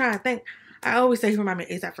 And I was trying to think. I always say he reminded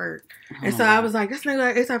me of A$AP Ferg. And so I was like, this nigga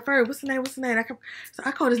like A$AP Ferg. What's the name? So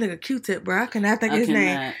I called this nigga Q-Tip, bro. I could not think of his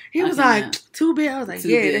name. He was like, 2-Bit. I was like,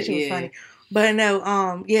 yeah, that shit was funny. But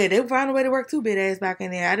no, they found a way to work 2-Bit ass back in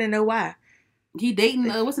there. I didn't know why. He dating,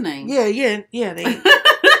 what's the name? Yeah. We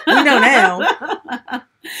know now.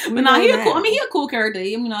 But no, he a cool. I mean, he a cool character.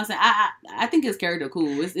 You know what I'm saying? I think his character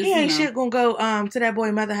cool. He ain't shit gonna go to that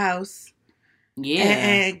boy mother house. Yeah,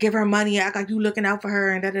 and give her money, act like you looking out for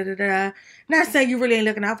her, and da. Not saying you really ain't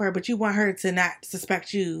looking out for her, but you want her to not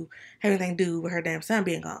suspect you have anything to do with her damn son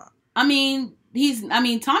being gone. I mean,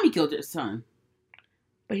 Tommy killed his son,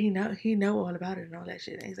 but he know all about it and all that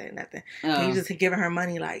shit. Ain't saying nothing. He's just giving her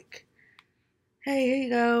money, like, hey, here you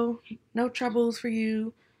go, no troubles for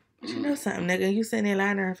you. But you know something, nigga, you sitting there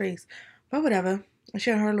lying in her face. But whatever. I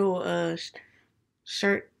showed her little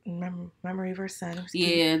shirt. Memory of her son.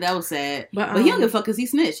 Yeah, that was sad. But he don't give a fuck because he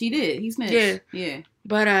snitched. He snitched. Yeah.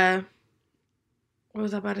 But what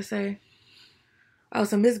was I about to say? Oh,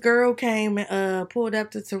 so Miss Girl came and pulled up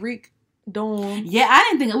to Tariq dorm. Yeah, I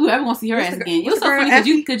didn't think we were ever gonna see her ass again. It was so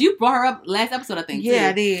funny because you brought her up last episode, I think. Yeah, too.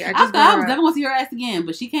 I did. I was never gonna see her ass again,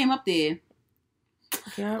 but she came up there.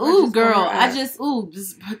 Yeah, poor Tariq. I'm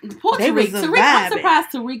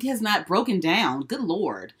surprised Tariq has not broken down. Good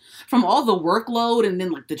Lord. From all the workload and then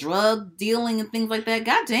like the drug dealing and things like that.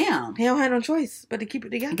 God damn. He don't have no choice but to keep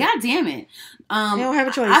it together. God damn it. He don't have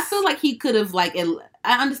a choice. I feel like he could have I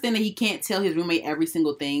understand that he can't tell his roommate every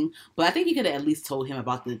single thing, but I think he could have at least told him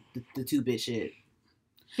about the 2-Bit shit.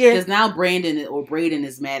 Yeah. Because now Braden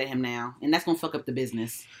is mad at him now, and that's gonna fuck up the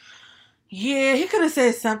business. Yeah, he could have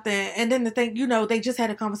said something. And then the thing, they just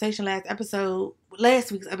had a conversation last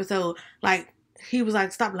week's episode. Like, he was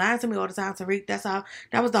like, stop lying to me all the time, Tariq. That's all.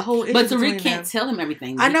 That was the whole issue. But Tariq can't tell him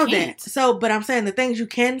everything. I know that. So, but I'm saying the things you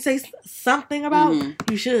can say something about,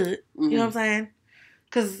 you should. Mm-hmm. You know what I'm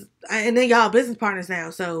saying? And then y'all business partners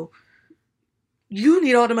now. So, you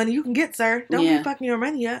need all the money you can get, sir. Don't be fucking your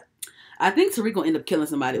money up. I think Tariq gonna end up killing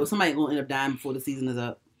somebody, or somebody gonna end up dying before the season is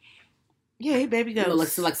up. Yeah, he baby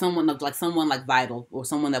goes. Like someone like Vital, or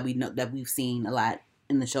someone that we know that we've seen a lot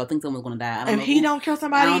in the show. I think someone's gonna die. I don't know he don't kill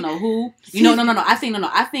somebody, I don't know who. No. I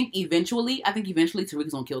think eventually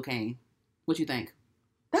Tariq's gonna kill Kane. What you think?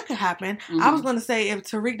 That could happen. Mm-hmm. I was gonna say if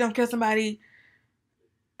Tariq don't kill somebody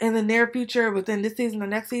in the near future, within this season or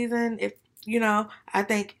next season, I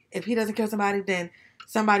think if he doesn't kill somebody, then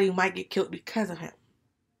somebody might get killed because of him.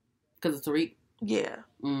 Because of Tariq? Yeah,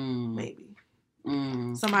 maybe.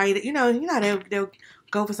 Somebody that they'll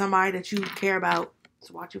go for somebody that you care about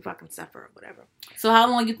to watch you fucking suffer or whatever. So how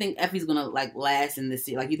long you think Effie's gonna last in this?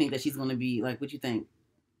 Like, you think that she's gonna be what you think?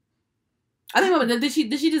 I think did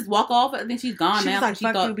she just walk off? I think she's gone now. Was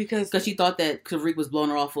like, fuck you because she thought that Tariq was blowing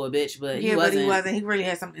her off for a bitch, but he wasn't. But he wasn't. He really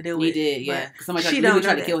had something to do with it. He did, yeah. Somebody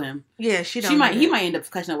tried to kill him. Yeah, he might end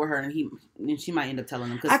up catching up with her, and she might end up telling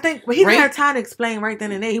him. I think, but he didn't have time to explain right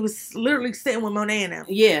then and there. He was literally sitting with Monet and them.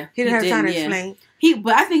 Yeah, he didn't have time to explain.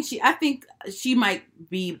 But I think she might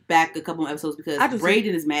be back a couple more episodes because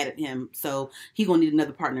Braden is mad at him, so he gonna need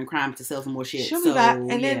another partner in crime to sell some more shit. She'll be back,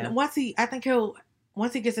 and then once he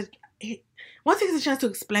gets a chance to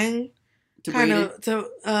explain to Braden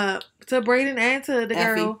and to the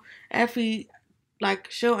girl Effie, like,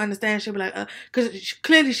 she'll understand. She'll be like, because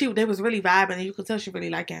clearly they was really vibing, and you could tell she really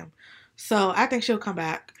liked him. So I think she'll come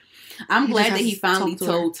back. I'm glad that he finally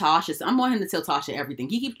told Tasha. So I'm wanting him to tell Tasha everything.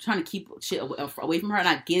 He keeps trying to keep shit away from her, and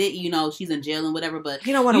I get it. She's in jail and whatever, but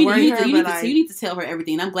he don't want to worry her. You need to tell her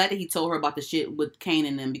everything. And I'm glad that he told her about the shit with Kane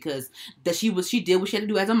and them, because she did what she had to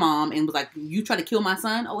do as a mom, and was like, "You try to kill my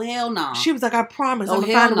son? Oh hell no!" Nah. She was like, "I promise, I'm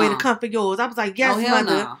gonna find a way to come for yours." I was like, "Yes,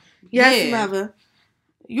 mother. Nah. Yes, mother."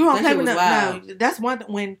 You don't play with no. That's one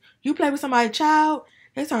when you play with somebody's child,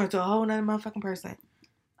 they turn into a whole nother motherfucking person.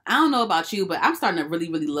 I don't know about you, but I'm starting to really,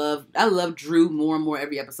 really love. I love Drew more and more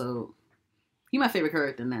every episode. He's my favorite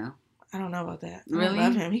character now. I don't know about that. Really? I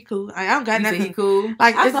love him. He cool. I don't got You nothing. think he cool?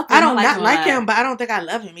 Like I don't not like him. him, but I don't think I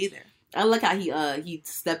love him either. I like how he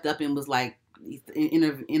stepped up and was like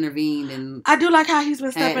intervened, and I do like how he's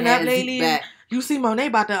been stepping up had lately. Zeke back. You see Monet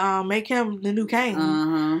about to make him the new Kane.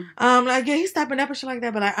 Like yeah, he's stepping up and shit like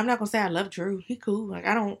that. But like, I'm not gonna say I love Drew. He cool. Like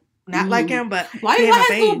I don't not like him, but why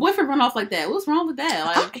his little boyfriend run off like that? What's wrong with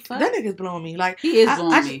that? Like that nigga's blowing me. Like he is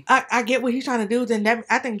blowing me. I get what he's trying to do. Then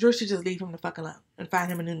I think Drew should just leave him the fuck alone and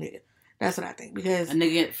find him a new nigga. That's what I think because a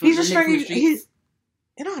nigga he's just stringing.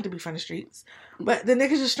 It don't have to be from the streets, but the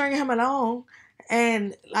nigga's just stringing him along,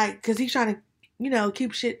 and like because he's trying to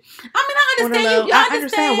keep shit. I mean, I understand you. I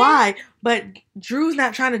understand why, but Drew's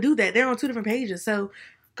not trying to do that. They're on two different pages, so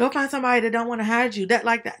go find somebody that don't want to hide you.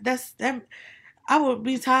 That's I would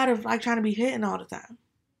be tired of like trying to be hitting all the time.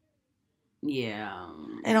 Yeah.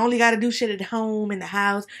 And only got to do shit at home in the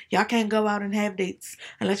house. Y'all can't go out and have dates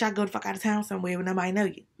unless y'all go the fuck out of town somewhere where nobody know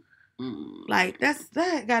you. Like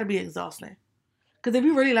that got to be exhausting. Because if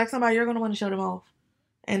you really like somebody, you're gonna want to show them off,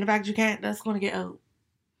 and the fact you can't, that's gonna get old.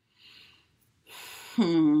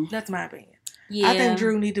 That's my opinion. Yeah. I think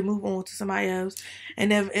Drew need to move on to somebody else.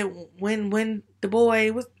 And when the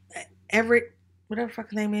boy was Everett, whatever the fuck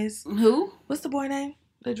his name is. Who? What's the boy name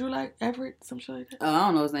that Drew like? Everett, some shit like that. Oh, I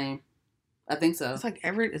don't know his name. I think so. It's like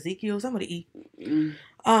Everett, Ezekiel, somebody E.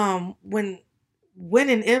 When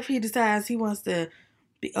and if he decides he wants to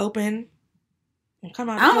be open and come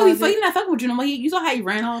out. I don't know. He's not fucking with Drew no more. You saw how he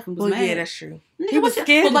ran off and was mad. Yeah, that's true. He was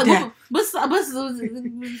scared to death.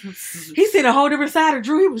 He seen a whole different side of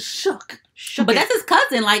Drew. He was shook. But that's his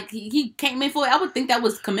cousin. Like he came in for it. I would think that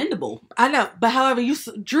was commendable. I know, but however,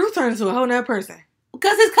 Drew turned into a whole nother person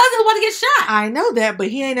because his cousin was about to get shot. I know that, but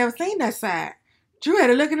he ain't never seen that side. Drew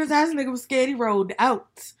had a look in his eyes. Nigga was scared. He rolled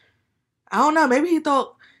out. I don't know. Maybe he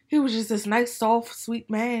thought he was just this nice, soft, sweet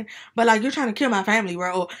man. But like, you're trying to kill my family,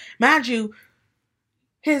 bro. Mind you,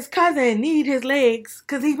 his cousin need his legs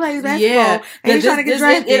because he plays basketball. Yeah, and he's trying to get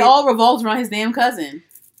drafted. It all revolves around his damn cousin.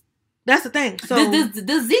 That's the thing. So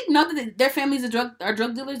does Zeke know that their families are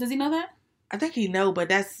drug dealers? Does he know that? I think he know, but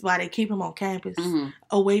that's why they keep him on campus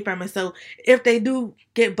away from it. So if they do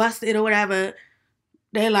get busted or whatever,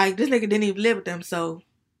 they're like, this nigga didn't even live with them, so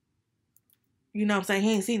you know what I'm saying?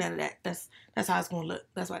 He ain't seen none of that. That's how it's gonna look.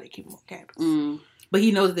 That's why they keep him on campus. But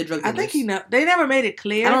he knows that they're drug dealers. I think he know. They never made it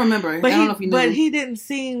clear. I don't remember. But I don't know if he knew. But he didn't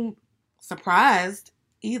seem surprised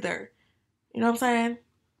either. You know what I'm saying?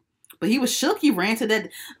 But he was shook. He ran to that.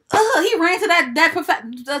 He ran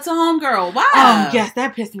to that's a homegirl. Wow. Oh yes,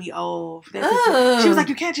 that pissed me off. She was like,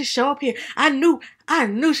 "You can't just show up here." I knew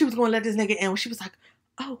she was gonna let this nigga in. When she was like,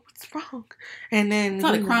 "Oh, what's wrong?" And then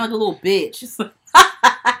started crying like a little bitch.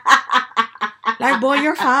 Like, boy,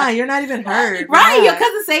 you're fine. You're not even hurt. Right? Your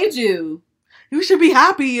cousin saved you. You should be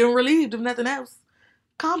happy and relieved, if nothing else.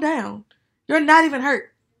 Calm down. You're not even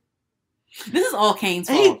hurt. This is all Kane's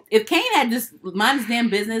fault. If Kane had just mind his damn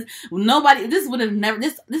business, nobody. This would have never.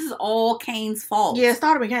 This is all Kane's fault. Yeah, it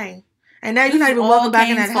started with Kane, and now you're not even welcome back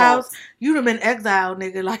in that house. You'd have been exiled,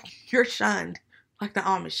 nigga. Like you're shunned, like the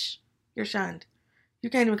Amish. You're shunned. You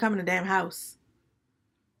can't even come in the damn house.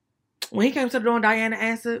 When he came to the door and Diana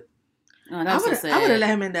answered, oh, that was so sad. I would have let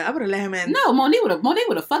him in there. I would have let him in. No, Monique would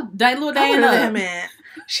have fucked little Diana. I would have let him in.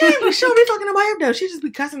 She don't be fucking nobody up though. She just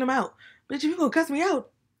be cussing him out. Bitch, if you gonna cuss me out,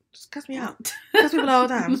 just cuss me out. Cuss people all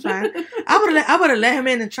the time. It's fine. I would have let him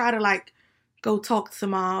in and try to like go talk to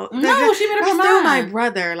Mom. No, she made up her mind. That's still my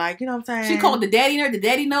brother. Like, you know what I'm saying? She called the daddy in her. The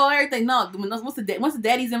daddy know everything. No, once the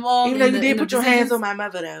daddy's involved. Even though you did put your hands on my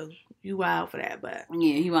mother though. You wild for that, but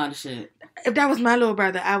yeah, he wild as shit. If that was my little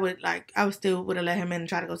brother, I still would have let him in and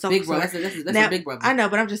try to go talk big to brother. That's a big brother. I know,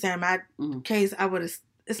 but I'm just saying my case. I would have.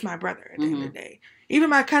 It's my brother at the end of the day. Even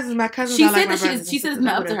my cousins. She said that she said it's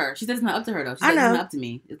not up to her. She said it's not up to her though. She said it's not up to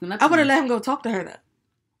me. It's not up to I would have let him go talk to her though.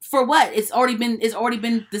 For what? It's already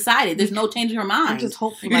been decided. There's no changing her mind. I'm just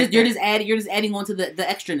hopeful. You're just adding on to the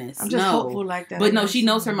extraness. I'm just hopeful like that. But no, she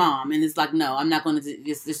knows her mom, and it's like, no, I'm not going to.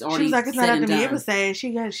 It's already. She was like, it's not up to me. Done. It was sad. She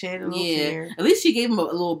got shed a little tear. At least she gave him a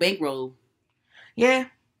little bankroll. Yeah,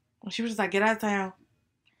 she was just like, get out of town,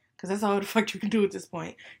 because that's all the fuck you can do at this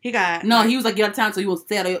point. He got he was like, get out of town, so you won't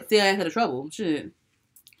stay out of the trouble. Shit.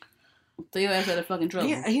 Stay your ass out of fucking trouble.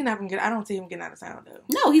 He not gonna get. I don't see him getting out of town though.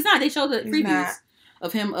 No, he's not. They showed the previews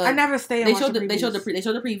of him. I never stay. They showed the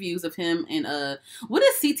previews of him and what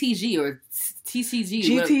is CTG or TCG?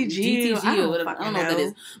 GTG or whatever. I don't know what that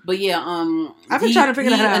is. But yeah, I've been trying to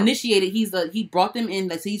figure that out. Initiated. He brought them in.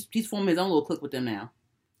 Like he's forming his own little clique with them now.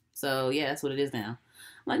 So yeah, that's what it is now.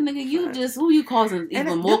 Like, nigga, who you causing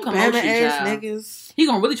even more commotion, child? Niggas. He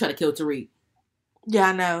gonna really try to kill Tariq. Yeah,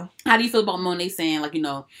 I know. How do you feel about Monet saying, like, you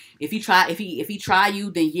know, if he try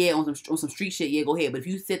you, then yeah, on some street shit, yeah, go ahead. But if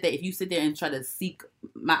you sit there and try to seek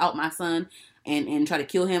out my son and try to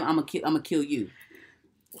kill him, I'm gonna kill you.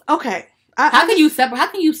 Okay. How can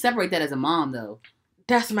you separate that as a mom though?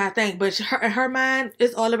 That's my thing. But her mind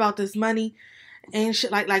is all about this money and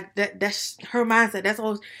shit like that. That's her mindset. That's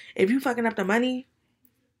all. If you fucking up the money,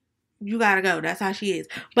 you gotta go. That's how she is.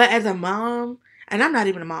 But as a mom, and I'm not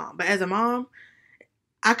even a mom, but as a mom,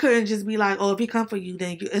 I couldn't just be like, oh, if he come for you,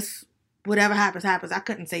 then it's whatever happens. I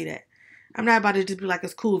couldn't say that. I'm not about to just be like,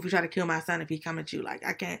 it's cool if you try to kill my son if he come at you. Like,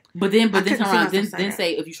 I can't. But then turn around, then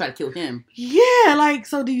say if you try to kill him. Yeah, like,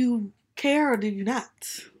 so do you care or do you not?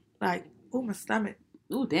 Like, oh, my stomach.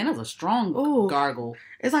 Ooh, damn, that was a strong gargle.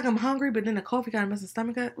 It's like I'm hungry, but then the coffee kind of messes my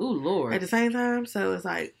stomach up. Ooh, Lord. At the same time, so it's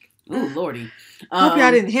like. Ooh, Lordy. Hope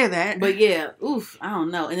y'all didn't hear that. But yeah, oof, I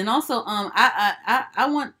don't know. And then also, I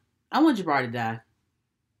want Jabbar to die.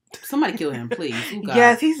 Somebody kill him, please. Ooh, God.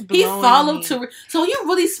 Yes, he followed Tariq. So you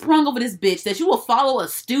really sprung over this bitch that you will follow a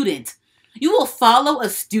student. You will follow a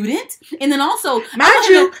student, and then also,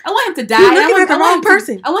 I want him to die. You're looking at the wrong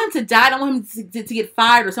person. I want him to die. I don't want him to get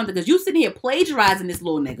fired or something because you sitting here plagiarizing this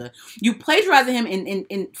little nigga. You plagiarizing him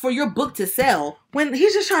in for your book to sell. When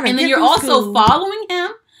he's just trying to, and then you're also following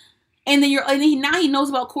him, and then now he knows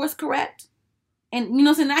about Course Correct, and you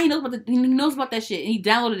know, so now he knows about that shit, and he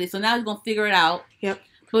downloaded it, so now he's gonna figure it out. Yep.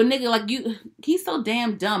 But nigga, like he's so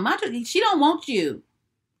damn dumb. She don't want you.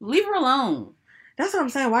 Leave her alone. That's what I'm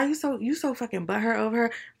saying. Why you so fucking butthurt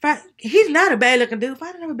over her? He's not a bad looking dude.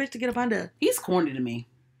 Find another bitch to get up under. He's corny to me.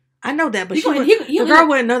 I know that, but the girl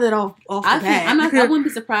wouldn't know that off the bat. I wouldn't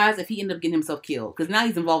be surprised if he ended up getting himself killed because now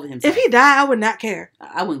he's involving himself. If he died, I would not care.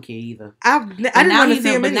 I wouldn't care either. I didn't want to see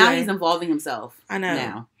him anyway. But now he's involving himself. I know.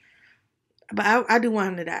 Now. But I do want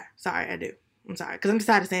him to die. Sorry, I do. I'm sorry. Because I'm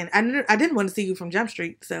tired of saying, I didn't want to see you from Jump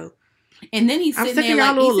Street, so. And then he's sitting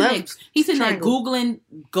there like, he's sitting there Googling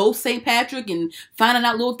Ghost St. Patrick and finding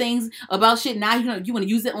out little things about shit. Now you want to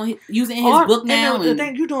use it in his book now. And the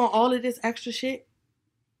thing, you doing all of this extra shit,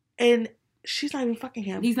 and she's not even fucking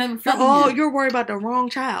him. He's not even fucking him. You're worried about the wrong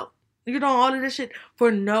child. You're doing all of this shit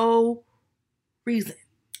for no reason.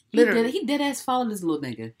 Literally. He dead ass followed this little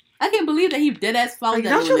nigga. I can't believe that he dead ass followed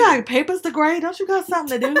that little nigga. Don't you got papers to grade? Don't you got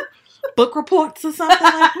something to do? Book reports or something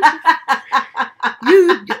like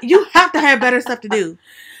that. You have to have better stuff to do.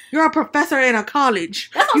 You're a professor in a college.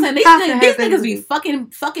 That's what I'm saying. These niggas be fucking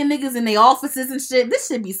niggas in their offices and shit. This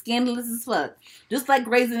shit be scandalous as fuck. Just like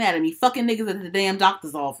Grey's Anatomy, fucking niggas at the damn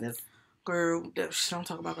doctor's office. Girl, don't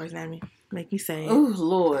talk about Grey's Anatomy. Make me sad. Oh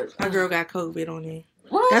Lord, my girl got COVID on there.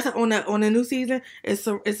 What? That's on the new season.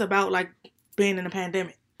 It's about like being in a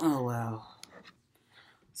pandemic. Oh wow.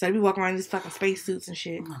 So they be walking around in these fucking spacesuits and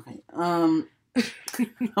shit. Okay.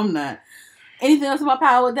 I'm not. Anything else about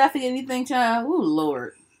Power? Definitely anything, child. Oh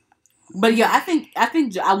Lord. But yeah, I think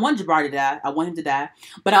I want Jabbar to die. I want him to die.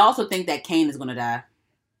 But I also think that Kane is gonna die.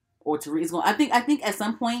 Or Tariq is going. I think at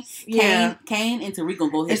some point, Kane and Tariq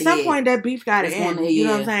gonna go head to head. At some point, that beef got to end. You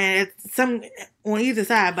know what I'm saying? It's some on either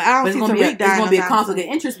side, but I don't see Tariq dying. It's gonna be a conflict of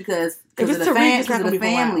interest because if it's Tariq, it's not gonna be for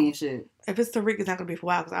family and shit. If it's Tariq, it's not gonna be for a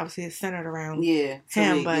while because obviously it's centered around him.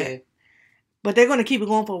 Tariq, but they're gonna keep it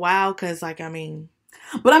going for a while because, like, I mean.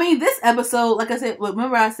 But I mean, this episode, like I said,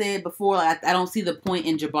 remember I said before, like, I don't see the point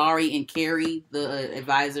in Jabari and Carrie, the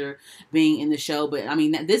advisor, being in the show. But I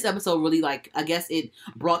mean, this episode really, like, I guess it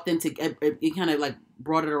brought them to, it kind of like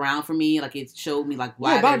brought it around for me. Like, it showed me like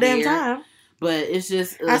why about they're damn time. But it's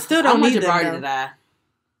just, I still don't need Jabari to die.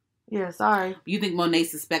 Yeah, sorry. You think Monet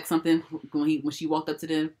suspects something when she walked up to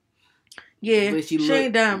them? Yeah, she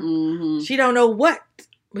ain't dumb. Mm-hmm. She don't know what,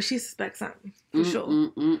 but she suspects something for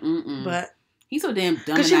sure. But. He's so damn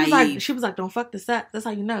dumb and naive. She was like, don't fuck this up. That's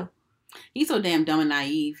how you know. He's so damn dumb and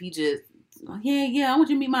naive. He just, I want you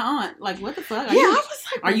to meet my aunt. Like, what the fuck? I was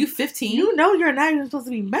like, are you 15? You know you're not even supposed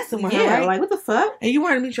to be messing with her, right? Like, what the fuck? And you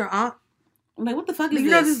want to meet your aunt? I'm like, what the fuck is this?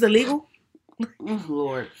 You know this is illegal? Oh,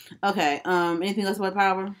 Lord. Okay, anything else about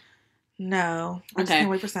Power? No. I just can't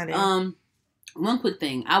wait for Sunday. One quick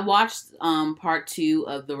thing. I watched part 2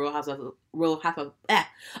 of the Real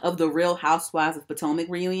Housewives of Potomac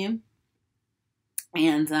reunion.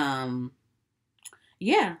 And,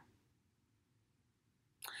 yeah.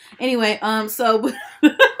 Anyway, so.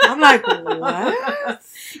 I'm like, what?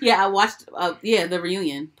 Yeah, I watched, the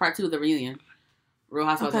reunion. Part 2 of the reunion. Real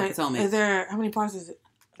Housewives of Potomac. How many parts is it?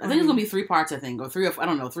 I think it's going to be 3 parts, or 3 or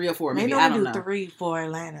 4, maybe. I don't know. 3 for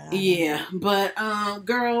Atlanta. Yeah, but,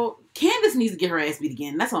 girl, Candace needs to get her ass beat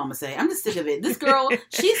again. That's all I'm going to say. I'm just sick of it. This girl,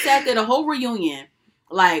 she sat there the whole reunion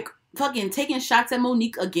like fucking taking shots at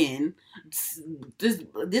Monique again,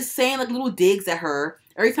 just saying like little digs at her.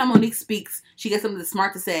 Every time Monique speaks, she gets something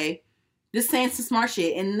smart to say, just saying some smart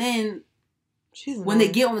shit, and then when they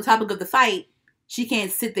get on the topic of the fight, she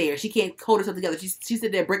can't sit there. She can't hold herself together. She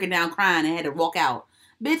sit there breaking down, crying, and had to walk out.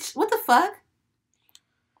 Bitch, what the fuck?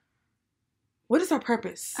 What is her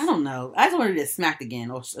purpose? I don't know. I just wanted to get smacked again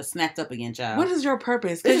or snapped up again, child. What is your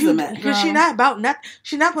purpose? Because she's not about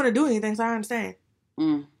she's not going to do anything. So I understand.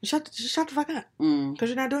 Shut the fuck up. Because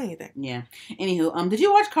you're not doing anything. Yeah. Anywho, did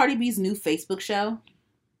you watch Cardi B's new Facebook show?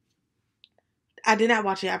 I did not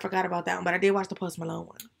watch it. I forgot about that one, but I did watch the Post Malone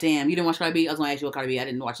one. Damn, you didn't watch Cardi B? I was going to ask you about Cardi B. I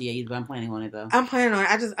didn't watch it yet either, but I'm planning on it though. I'm planning on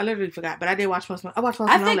it. I literally forgot, but I did watch Post Malone. I watched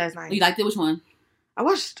Post Malone last night. You liked it? Which one? I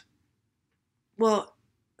watched. Well,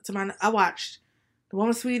 I watched The One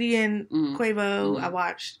with Sweetie and Quavo. I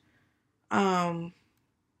watched.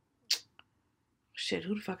 Shit,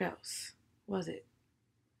 who the fuck else was it?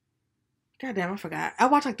 Goddamn, I forgot. I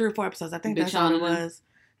watched like 3 or 4 episodes. I think Big that's Sean all it was.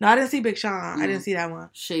 No, I didn't see Big Sean. I didn't see that one.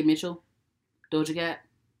 Shay Mitchell, Doja Cat.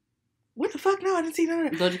 What the fuck? No, I didn't see none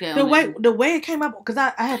of that. Doja Cat. The way it came up, because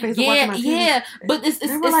I had Facebook watching my TV. Yeah, but it's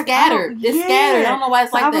like, scattered. It's scattered. I don't know why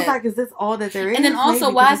it's like that. I was like, is this all that there is? And then also,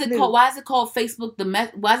 Maybe, why is it called Facebook?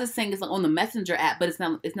 Why is it saying it's like on the Messenger app, but it's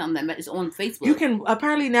not on that. It's on Facebook. You can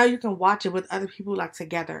apparently now you can watch it with other people like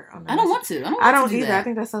together. I don't want to. I don't either. I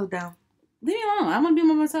think that's so dumb. Leave me alone. I want to be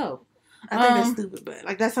by myself. I think that's stupid, but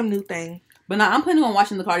like that's some new thing. But now I'm planning on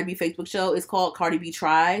watching the Cardi B Facebook show. It's called Cardi B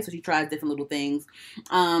Tries, so she tries different little things.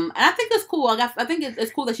 And I think it's cool. I think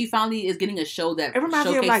it's cool that she finally is getting a show that it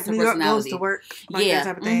reminds me of like New York Goes to Work, like that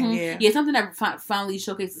type of thing. Yeah, something that finally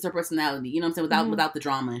showcases her personality. You know what I'm saying? Without the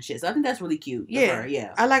drama and shit. So I think that's really cute.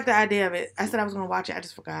 Yeah, I like the idea of it. I said I was gonna watch it. I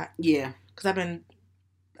just forgot. Yeah, because I've been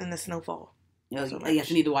in the snowfall. Yes,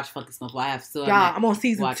 you need to watch fucking Snowfall. I'm on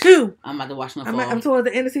season 2. I'm about to watch Snowfall. I'm towards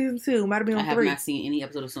the end of season 2. Might be on 3. I have not seen any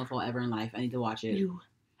episode of Snowfall ever in life. I need to watch it. You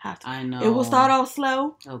have to. I know. It will start off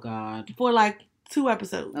slow. Oh, God. For like 2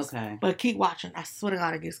 episodes. Okay. But keep watching. I swear to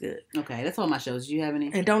God, it gets good. Okay, that's all my shows. Do you have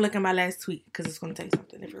any? And don't look at my last tweet, because it's going to tell you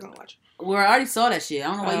something if you're going to watch it. Well, I already saw that shit. I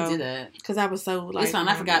don't know why you did that. Because I was so like... It's fine.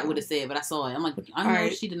 I forgot what it said, but I saw it. I'm like, I know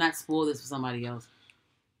she did not spoil this for somebody else.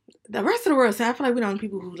 The rest of the world, I feel like we don't know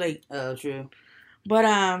people who late. Oh, true.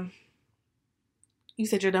 But, you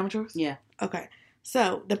said you're done with yours? Yeah. Okay.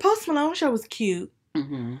 So, the Post Malone show was cute.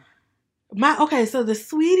 Mm-hmm. So the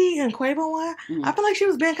Sweetie and Quavo one, I feel like she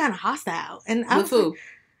was being kind of hostile. And I was like,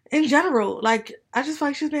 in general, like, I just feel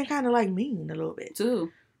like she was being kind of, like, mean a little bit.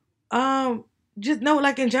 Too. Just, no,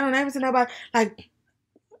 like, in general, names and nobody, like,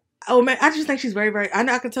 oh, man, I just think she's very, very,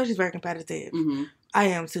 I can tell she's very competitive. Mm-hmm. I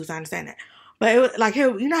am, too, so I understand that. But it was like,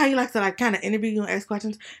 you know how he likes to like kind of interview you and ask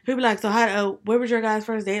questions? People like, so where was your guys'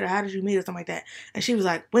 first date, or how did you meet, or something like that? And she was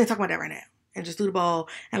like, we ain't talking about that right now. And just threw the ball.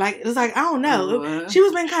 And like, it's like, I don't know. She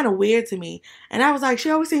was being kind of weird to me. And I was like,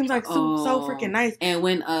 she always seems like so freaking nice. And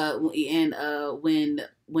when the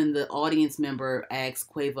audience member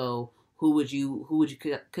asked Quavo, who would you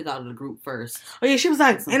kick out of the group first? Oh yeah, she was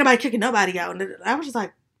like, ain't nobody kicking nobody out. And I was just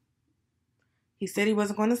like, he said he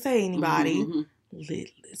wasn't going to say anybody. Mm-hmm.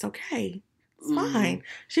 It's okay. It's fine.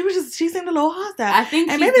 She seemed a little hostile. I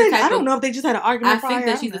think, and maybe I don't know if they just had an argument. I think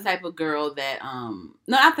that she's the type of girl that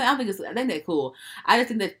I think that's cool. I just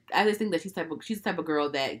think that she's the type of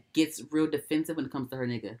girl that gets real defensive when it comes to her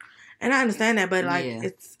nigga. And I understand that, but like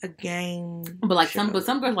it's a game. But like some girls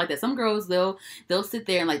like that. Some girls they'll sit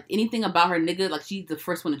there and like anything about her nigga, like she's the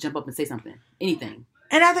first one to jump up and say something. Anything.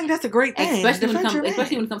 And I think that's a great thing. Especially when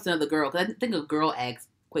it comes to another girl. Because I think a girl asked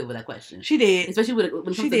Quavo that question. She did. Especially when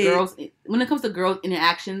it comes to girls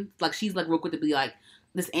interaction, like she's like real quick to be like,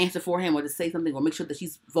 just answer for him or just say something or make sure that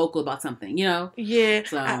she's vocal about something, you know? Yeah.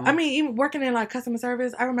 So I mean, even working in like customer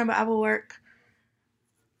service, I remember I would work,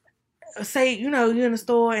 say, you know, you're in the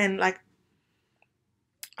store and like,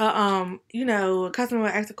 you know, a customer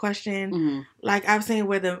would ask a question. Mm-hmm. Like I've seen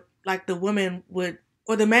where the woman would,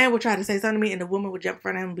 or the man would try to say something to me and the woman would jump in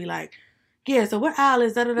front of him and be like, yeah, so what aisle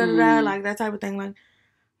is da-da-da-da-da, like that type of thing. Like,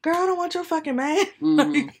 girl, I don't want your fucking man.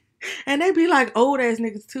 Like, and they be like old ass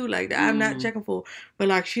niggas too. Like I'm not checking for, but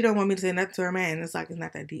like she don't want me to say nothing to her man. It's like it's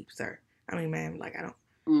not that deep, sir. I mean, man, like I don't.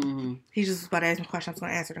 He's just about to ask me questions. I'm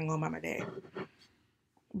gonna answer and go by my dad.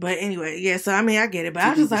 But anyway, yeah. So I mean, I get it. But I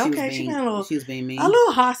was just like, okay, she was being mean, a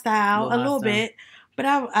little hostile, a little bit. But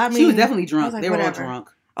I mean, she was definitely drunk. Like, they were all drunk.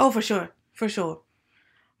 Oh, for sure.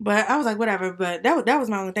 But I was like, whatever. But that was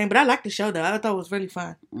my only thing. But I liked the show though. I thought it was really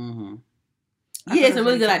fun. Mm-hmm. Yeah, it's a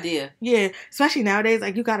really good idea. Yeah, especially nowadays,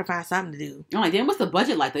 like you gotta find something to do. I'm like, damn, what's the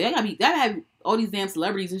budget like though? Y'all gotta have all these damn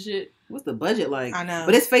celebrities and shit. What's the budget like? I know,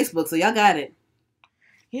 but it's Facebook, so y'all got it.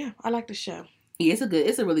 Yeah, I like the show. Yeah,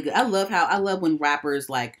 it's a really good. I love when rappers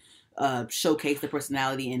like showcase the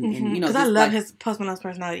personality and you know, because I love his Post Malone's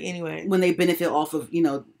personality anyway. When they benefit off of, you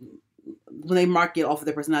know, when they market off of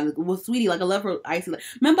their personality. Well, Sweetie, like I love her. Icy. Like,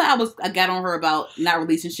 remember I got on her about not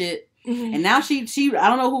releasing shit, and now she I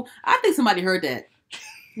don't know who. I think somebody heard that.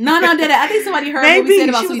 No, I think somebody heard what we said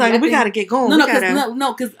about she was Sweetie. like, we gotta get going.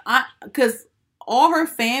 Because all her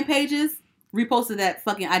fan pages reposted that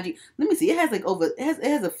fucking IG. Let me see. It has like it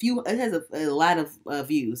has a lot of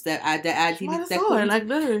views that IG. Like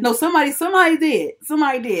literally. No, somebody did.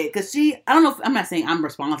 Because I don't know. I'm not saying I'm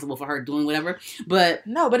responsible for her doing whatever, but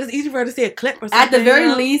no, but it's easy for her to see a clip or something. At the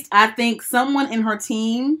very least, I think someone in her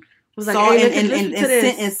team was like, saw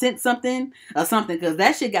and sent something because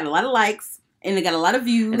that shit got a lot of likes. And it got a lot of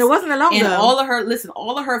views. And it wasn't long and though. all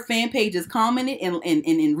of her fan pages commented and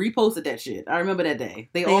reposted that shit. I remember that day.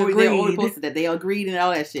 They all reposted that. They agreed and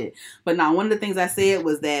all that shit. But now one of the things I said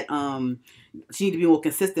was that she need to be more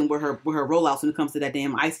consistent with her rollouts when it comes to that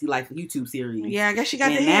damn Icy Life YouTube series. Yeah, I guess she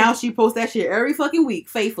got and now she posts that shit every fucking week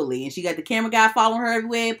faithfully, and she got the camera guy following her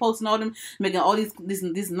everywhere, posting all them, making all this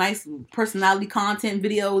nice personality content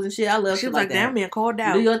videos and shit. I love. She was like, "Damn, being called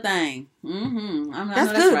out. Do your thing."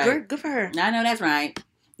 That's good. Right. Good for her. I know that's right.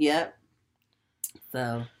 Yep.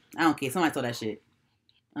 So I don't care. Somebody told that shit.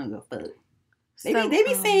 I don't go fuck. They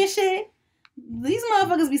be saying shit. These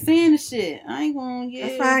motherfuckers be saying the shit. I ain't gonna get.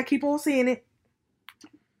 That's fine. Keep on seeing it.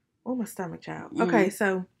 Oh, my stomach, child. Mm-hmm. Okay,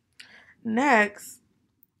 so next.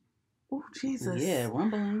 Oh, Jesus. Yeah,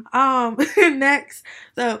 rumbling. Next.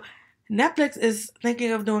 So Netflix is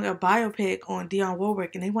thinking of doing a biopic on Dionne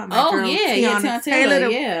Warwick, and they want my girl Tiana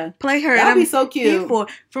Taylor to play her. That'd be so cute.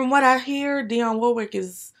 From what I hear, Dionne Warwick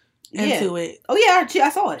is into it. Oh yeah, I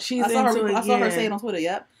saw it. She's into it. I saw her say it on Twitter.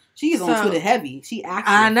 Yep, she's on Twitter heavy. She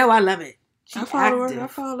active. I know. I love it. I follow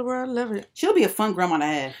her. I love it. She'll be a fun grandma to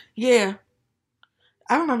have. Yeah.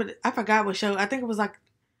 I remember, I forgot what show. I think it was like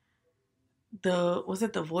was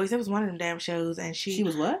it The Voice? It was one of them damn shows. And she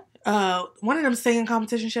was what? One of them singing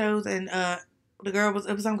competition shows. And it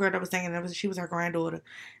was some girl that was singing. She was her granddaughter.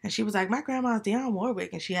 And she was like, my grandma's Dionne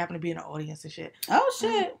Warwick. And she happened to be in the audience and shit. Oh,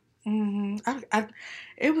 shit.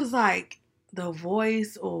 It was like The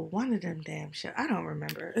Voice or one of them damn shows. I don't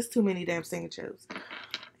remember. It's too many damn singing shows.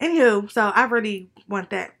 Anywho, so I really want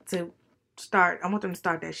that to start. I want them to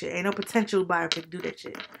start that shit. Ain't no potential biopic to do that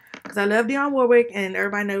shit. Because I love Dionne Warwick and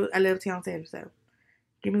everybody knows I love Tiana Taylor. So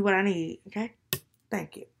give me what I need, okay?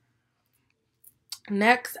 Thank you.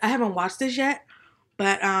 Next, I haven't watched this yet,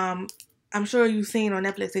 but I'm sure you've seen on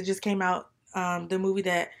Netflix. It just came out, the movie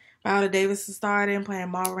that Viola Davis starred in playing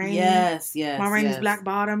Ma Rainey. Yes. Ma Rainey's Black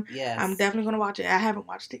Bottom. Yes. I'm definitely going to watch it. I haven't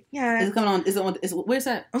watched it. Yeah. Is it coming on? Where's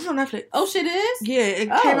that? It's on Netflix. Oh, shit is? Yeah, it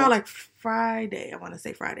came out like Friday. I want to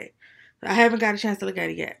say Friday. I haven't got a chance to look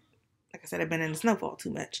at it yet. Like I said, I've been in the snowfall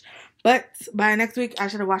too much. But by next week, I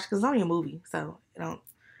should have watched it because it's only a movie. So, it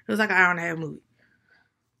was like an hour and a half movie.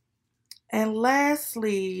 And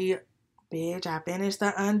lastly, bitch, I finished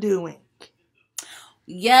The Undoing.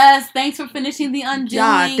 Yes, thanks for finishing The Undoing.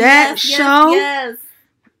 Yeah, that show. Yes.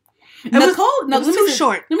 It was too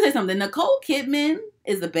short. Let me say something. Nicole Kidman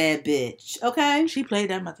is a bad bitch, okay? She played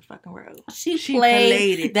that motherfucking role. She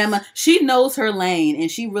played it. She knows her lane, and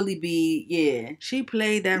she really She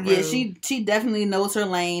played that role. Yeah, she definitely knows her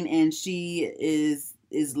lane, and she is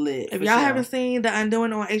lit. If y'all haven't seen The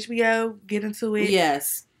Undoing on HBO, get into it.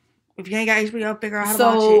 Yes. If you ain't got HBO, figure out how to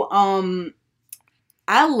watch it.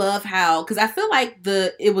 I love how, because I feel like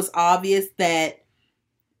it was obvious that,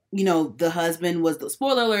 the husband was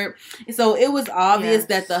spoiler alert. So it was obvious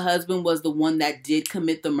that the husband was the one that did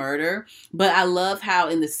commit the murder. But I love how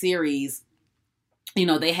in the series,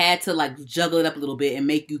 they had to like juggle it up a little bit and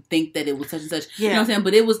make you think that it was such and such. Yeah. You know what I'm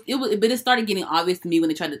saying? But it started getting obvious to me when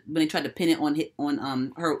they tried to pin it on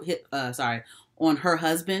her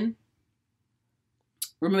husband.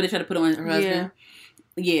 Remember they tried to put it on her husband?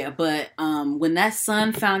 Yeah, but when that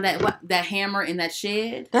son found that hammer in that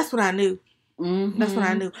shed, that's what I knew. Mm-hmm. That's what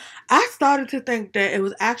I knew. I started to think that it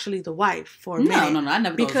was actually the wife for a minute. No, I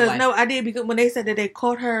never thought it was the wife. No, I did, because when they said that they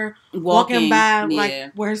caught her walking by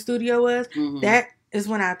like where her studio was, that is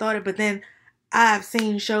when I thought it. But then I've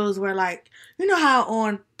seen shows where, like, how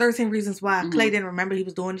on 13 Reasons Why Clay didn't remember he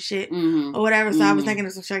was doing the shit or whatever. So I was thinking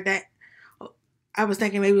of some shit like that. I was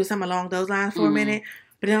thinking maybe it was something along those lines for a minute.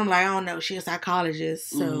 But then I'm like, I don't know. She's a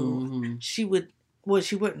psychologist, so she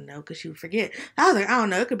wouldn't know because she would forget. I was like, I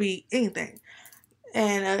don't know. It could be anything.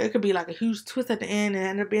 And it could be like a huge twist at the end and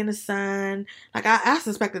end up being the son. Like, I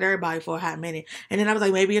suspected everybody for a hot minute. And then I was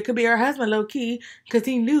like, maybe it could be her husband, low key, because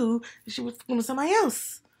he knew she was with somebody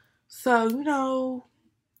else. So,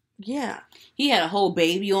 yeah. He had a whole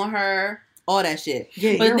baby on her. all that shit.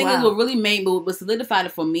 Yeah, but the thing is, what really made me, what solidified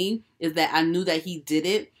it for me is that I knew that he did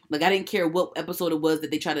it. Like, I didn't care what episode it was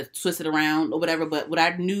that they tried to twist it around or whatever, but what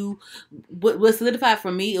I knew, what solidified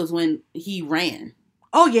for me was when he ran.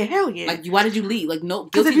 Oh, yeah, hell yeah. Like, why did you leave? Like, no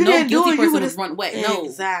guilty person would run away. No.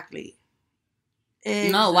 Exactly.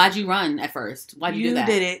 No, why'd you run at first? Why'd you do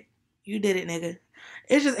that? You did it, nigga.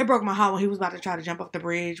 It broke my heart when he was about to try to jump off the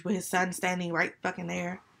bridge with his son standing right fucking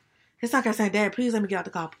there. His son kept saying, Dad, please let me get out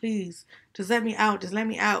the car. Please. Just let me out. Just let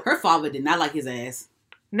me out. Her father did not like his ass.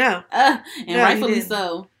 No. Rightfully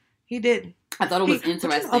so. He didn't. I thought it was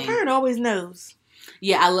interesting. A parent always knows.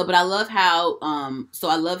 Yeah, I love how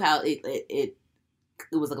it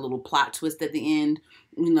was like a little plot twist at the end.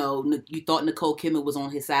 You know, you thought Nicole Kidman was on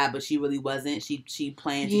his side, but she really wasn't. She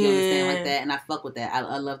planned to understand like that, and I fuck with that.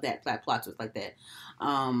 I love that plot twist like that.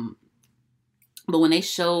 But when they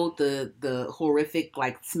showed the horrific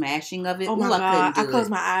like smashing of it, oh my God, I closed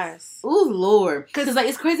my eyes. Oh Lord, because like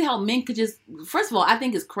it's crazy how men could just. First of all, I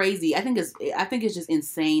think it's crazy. I think it's just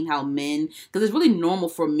insane how men, because it's really normal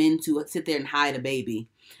for men to sit there and hide a baby.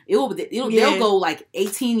 They'll go like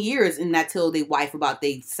 18 years and not tell their wife about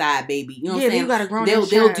their side baby. You know what I'm saying? You got a grown they'll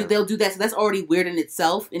do that. So that's already weird in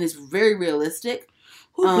itself, and it's very realistic.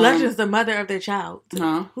 Who bludgeons the mother of their child?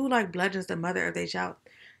 Huh? Who like bludgeons the mother of their child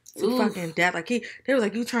to fucking death? Like they was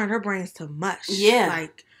like, you turned her brains to mush. Yeah.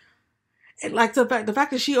 Like the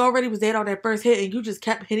fact that she already was dead on that first hit and you just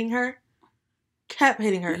kept hitting her.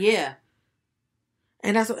 Yeah.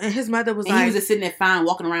 And his mother was and like, he was just sitting there fine,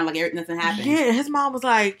 walking around like nothing happened. Yeah, and his mom was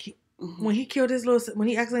like, when he killed when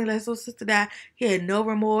he accidentally let his little sister die, he had no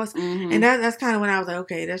remorse. Mm-hmm. And that's kind of when I was like,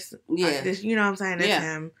 okay, that's you know what I'm saying? That's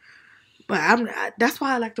him. But that's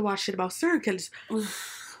why I like to watch shit about serial killers.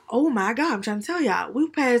 Oh my God, I'm trying to tell y'all.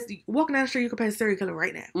 Walking down the street, you can pass a serial killer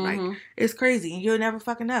right now. Mm-hmm. Like, it's crazy. And you'll never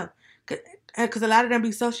fucking know. Because a lot of them be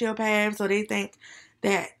sociopaths, so they think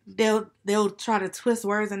that they'll try to twist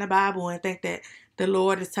words in the Bible and think that the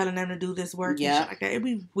Lord is telling them to do this work and shit like that.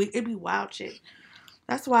 It be wild shit.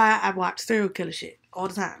 That's why I watch serial killer shit all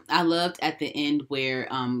the time. I loved at the end where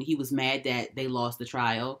he was mad that they lost the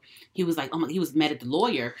trial. He was like, he was mad at the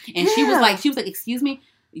lawyer, and she was like, excuse me,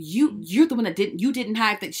 you're the one that didn't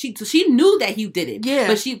hire that. So she knew that he did it. Yeah,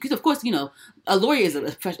 but because of course a lawyer is a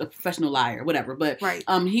professional liar, whatever. But right,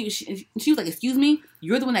 she was like, excuse me,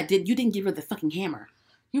 you're the one that you didn't give her the fucking hammer.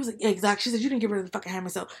 He was like, yeah, exactly. She said, you didn't give her the fucking hammer.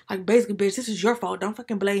 So, like, basically, bitch, this is your fault. Don't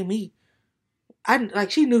fucking blame me.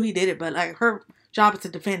 She knew he did it, but, like, her job is to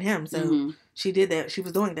defend him. So, she did that. She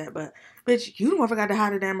was doing that. But, bitch, you don't forgot to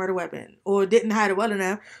hide the damn murder weapon. Or didn't hide it well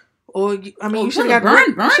enough. Or, you should have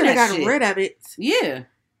gotten rid of it. Yeah.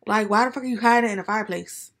 Like, why the fuck are you hiding it in a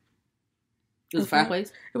fireplace? It was a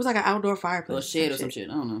fireplace? It was like an outdoor fireplace. Or a shed or some shit.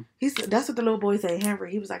 I don't know. That's what the little boy said, Henry.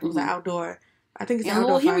 He was like, it was an outdoor. I think it's an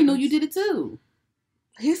outdoor Henry knew you did it, too.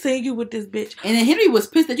 He's saying you with this bitch. And then Henry was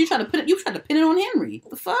pissed that you tried to pin it on Henry.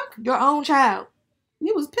 What the fuck? Your own child.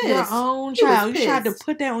 He was pissed. Your own child. You tried to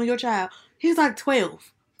put that on your child. He's like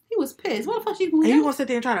 12. He was pissed. What the fuck? And you gonna sit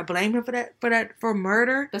there and try to blame him for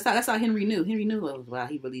murder? That's how Henry knew. Henry knew. Wow,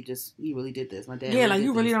 he really did this. My dad. Yeah, like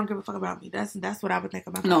you really don't give a fuck about me. That's what I would think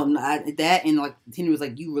about. No, that and like Henry was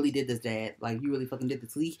like, you really did this, Dad. Like you really fucking did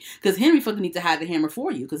this. Because Henry fucking needs to hide the hammer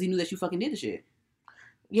for you because he knew that you fucking did the shit.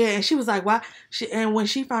 Yeah, and she was like, "Why?" And when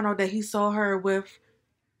she found out that he saw her with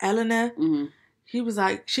Eleanor, he was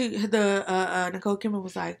like, Nicole Kidman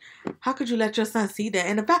was like, "How could you let your son see that?"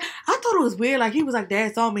 And the fact, I thought it was weird. Like he was like,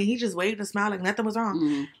 "Dad saw me." He just waved and smiled like nothing was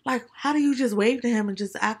wrong. Like, how do you just wave to him and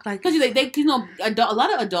just act like? Because a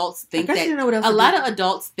lot of adults think that a lot of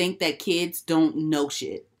adults think that kids don't know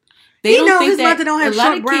shit. They don't think his that mother don't have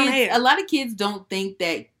short brown hair. A lot of kids don't think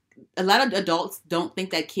that. A lot of adults don't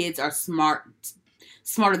think that kids are smarter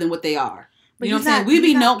than what they are. But you know what I'm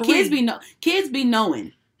saying? Kids be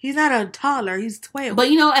knowing. He's not a toddler. He's 12. But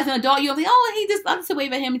as an adult, you're like, I just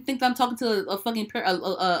wave at him and think I'm talking to a fucking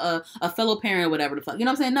a fellow parent or whatever the fuck. You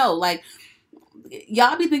know what I'm saying? No, like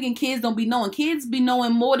y'all be thinking kids don't be knowing. Kids be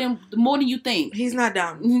knowing more than you think. He's not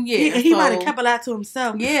dumb. Yeah, he might have kept a lot to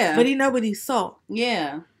himself. Yeah, but he know what he saw.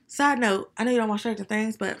 Yeah. Side note, I know you don't watch Stranger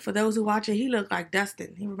Things, but for those who watch it, he looked like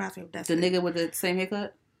Dustin. He reminds me of Dustin. The nigga with the same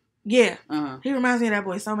haircut? Yeah. He reminds me of that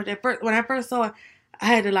boy so much. When I first saw it, I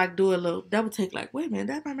had to like do a little double take, like, wait a minute,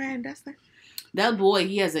 that's my man Dustin? That boy,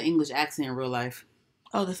 he has an English accent in real life.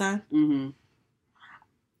 Oh, the son? Mm-hmm.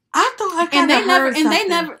 I thought I kind of heard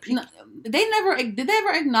something. Did they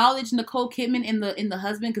ever acknowledge Nicole Kidman in the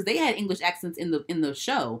husband, because they had English accents in the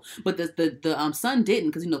show, but the son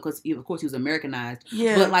didn't, because of course he was Americanized.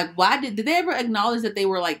 Yeah. But like, why did they ever acknowledge that they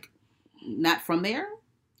were like not from there?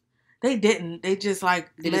 They didn't. They just like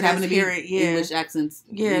They let just happened us to hear be it. Yeah. English accents.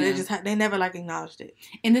 Yeah, they never like acknowledged it.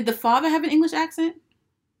 And did the father have an English accent?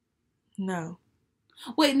 No.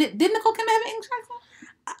 Wait, did Nicole Kidman have an English accent?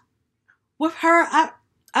 With her,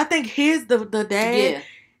 I think the dad,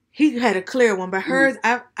 he had a clear one, but hers,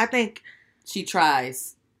 I think she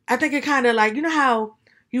tries. I think it kind of like, you know how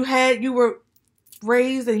you were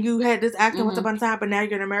raised and you had this accent once upon a time, but now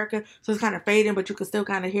you're in America, so it's kind of fading, but you can still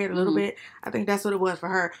kind of hear it a little bit. I think that's what it was for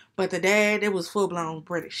her. But the dad, it was full blown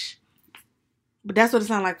British. But that's what it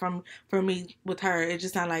sounded like for me with her. It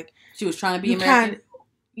just sounded like she was trying to be American.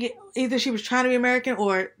 Either she was trying to be American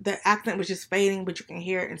or the accent was just fading, but you can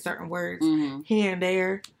hear it in certain words here and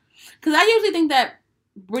there. Because I usually think that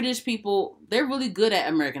British people, they're really good at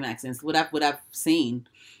American accents. What I've seen,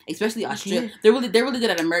 especially Australia, they're really good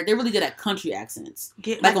at They're really good at country accents.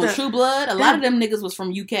 Like on True Blood, a lot of them niggas was from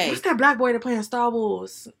UK. What's that black boy that playing Star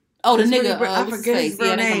Wars? Oh, the nigga. Really, I forget his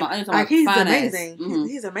real name. Like, he's amazing.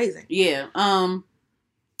 He's amazing. Yeah.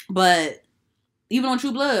 But even on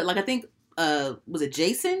True Blood, like I think, was it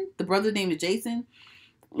Jason? The brother named Jason.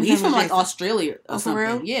 He's from like Australia or something.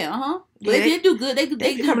 For real? Yeah. But they did do good. They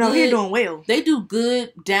do coming out here doing well. They do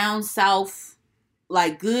good down south,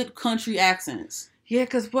 like good country accents. Yeah,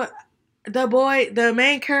 because the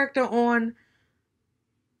main character on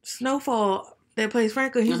Snowfall that plays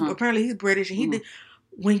Franklin, apparently he's British, and he did.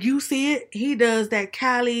 When you see it, he does that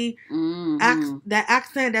Cali that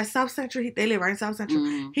accent, that South Central. They live right in South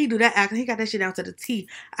Central. He do that accent. He got that shit down to the T.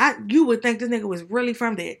 You would think this nigga was really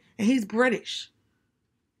from there, and he's British.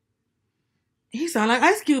 He sound like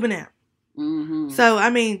Ice Cube now. So I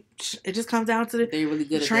mean, it just comes down to the really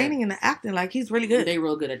good training and the acting. Like, he's really good. They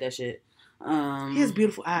real good at that shit. He has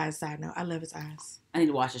beautiful eyes. Side note, I love his eyes. I need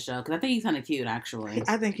to watch the show because I think he's kind of cute, actually.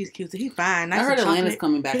 I think he's cute. He's fine. Nice. I heard Atlanta's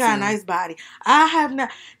coming back. He got a nice body. I have not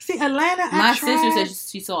seen Atlanta. My sister said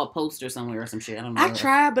she saw a poster somewhere or some shit. I don't know. I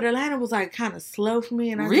tried, but Atlanta was like kind of slow for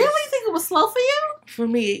me. And I really think it was slow for you? For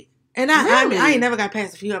me, and I ain't never got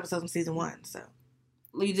past a few episodes from season 1. So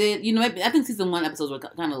you did, I think season 1 episodes were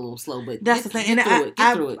kind of a little slow, but that's the thing. Get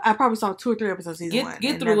through it. I probably saw 2 or 3 episodes season 1.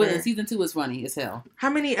 Get through it, and season 2 is funny as hell. How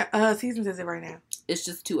many seasons is it right now? It's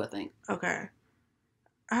just 2, I think. Okay.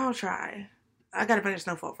 I'll try. I gotta finish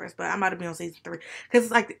Snowfall first, but I might be on season 3. Because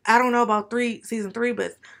it's like, I don't know about season 3,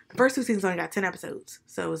 but the first 2 seasons only got 10 episodes.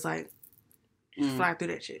 So it's like, just fly through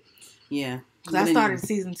that shit. Yeah. Because I started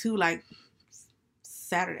season 2 like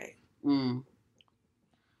Saturday. Ooh,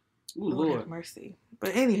 Lord have mercy.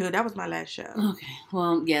 But anywho, that was my last show. Okay.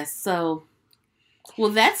 Well, yes. So,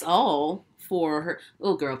 that's all for her.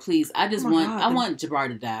 Oh, girl, please. I want Jabbar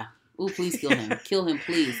to die. Oh, please kill him. Kill him,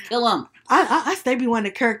 please. Kill him. I stay be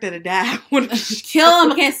wanting the character to die. Kill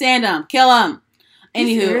him. I can't stand him. Kill him.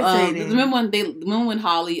 Anywho, remember when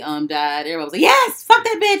Holly died? Everybody was like, "Yes, fuck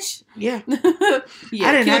that bitch." Yeah. Yeah.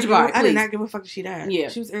 I did not give a fuck if she died. Yeah.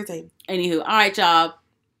 She was irritating. Anywho, all right, y'all.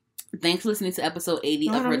 Thanks for listening to episode 80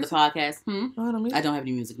 of Heard the Podcast. I don't have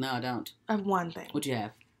any music. No, I don't. I have one thing. What you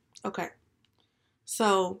have? Okay.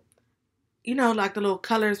 So, like the little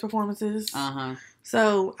colors performances.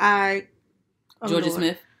 So Georgia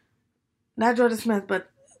Smith. Not Georgia Smith, but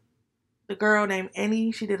the girl named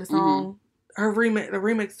Annie. She did a song. The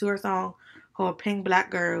remix to her song called "Pink Black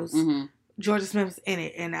Girls." Georgia Smith's in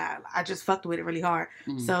it, and I just fucked with it really hard.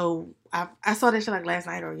 So I saw that shit like last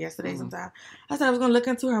night or yesterday sometime. I said I was gonna look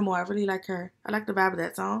into her more. I really like her. I like the vibe of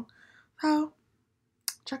that song. So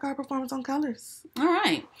check out her performance on Colors. All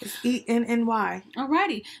right. It's ENNY. All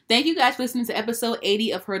righty. Thank you guys for listening to episode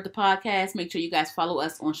 80 of Heard the Podcast. Make sure you guys follow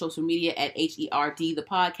us on social media at HERD the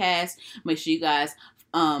podcast. Make sure you guys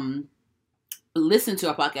listen to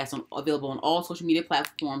our podcast available on all social media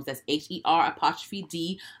platforms. That's HER'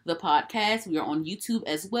 the podcast. We are on YouTube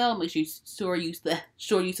as well. Make sure you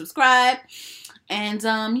subscribe. And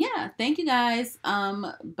thank you guys.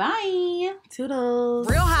 Bye. Toodles.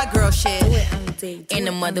 Real hot girl shit in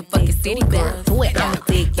the motherfucking city, girl. Do it on the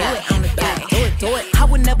dick, do it. I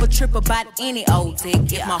would never trip about any old dick.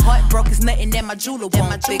 If my heart broke, it's nothing that my jeweler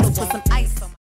won't fix. Put some ice on.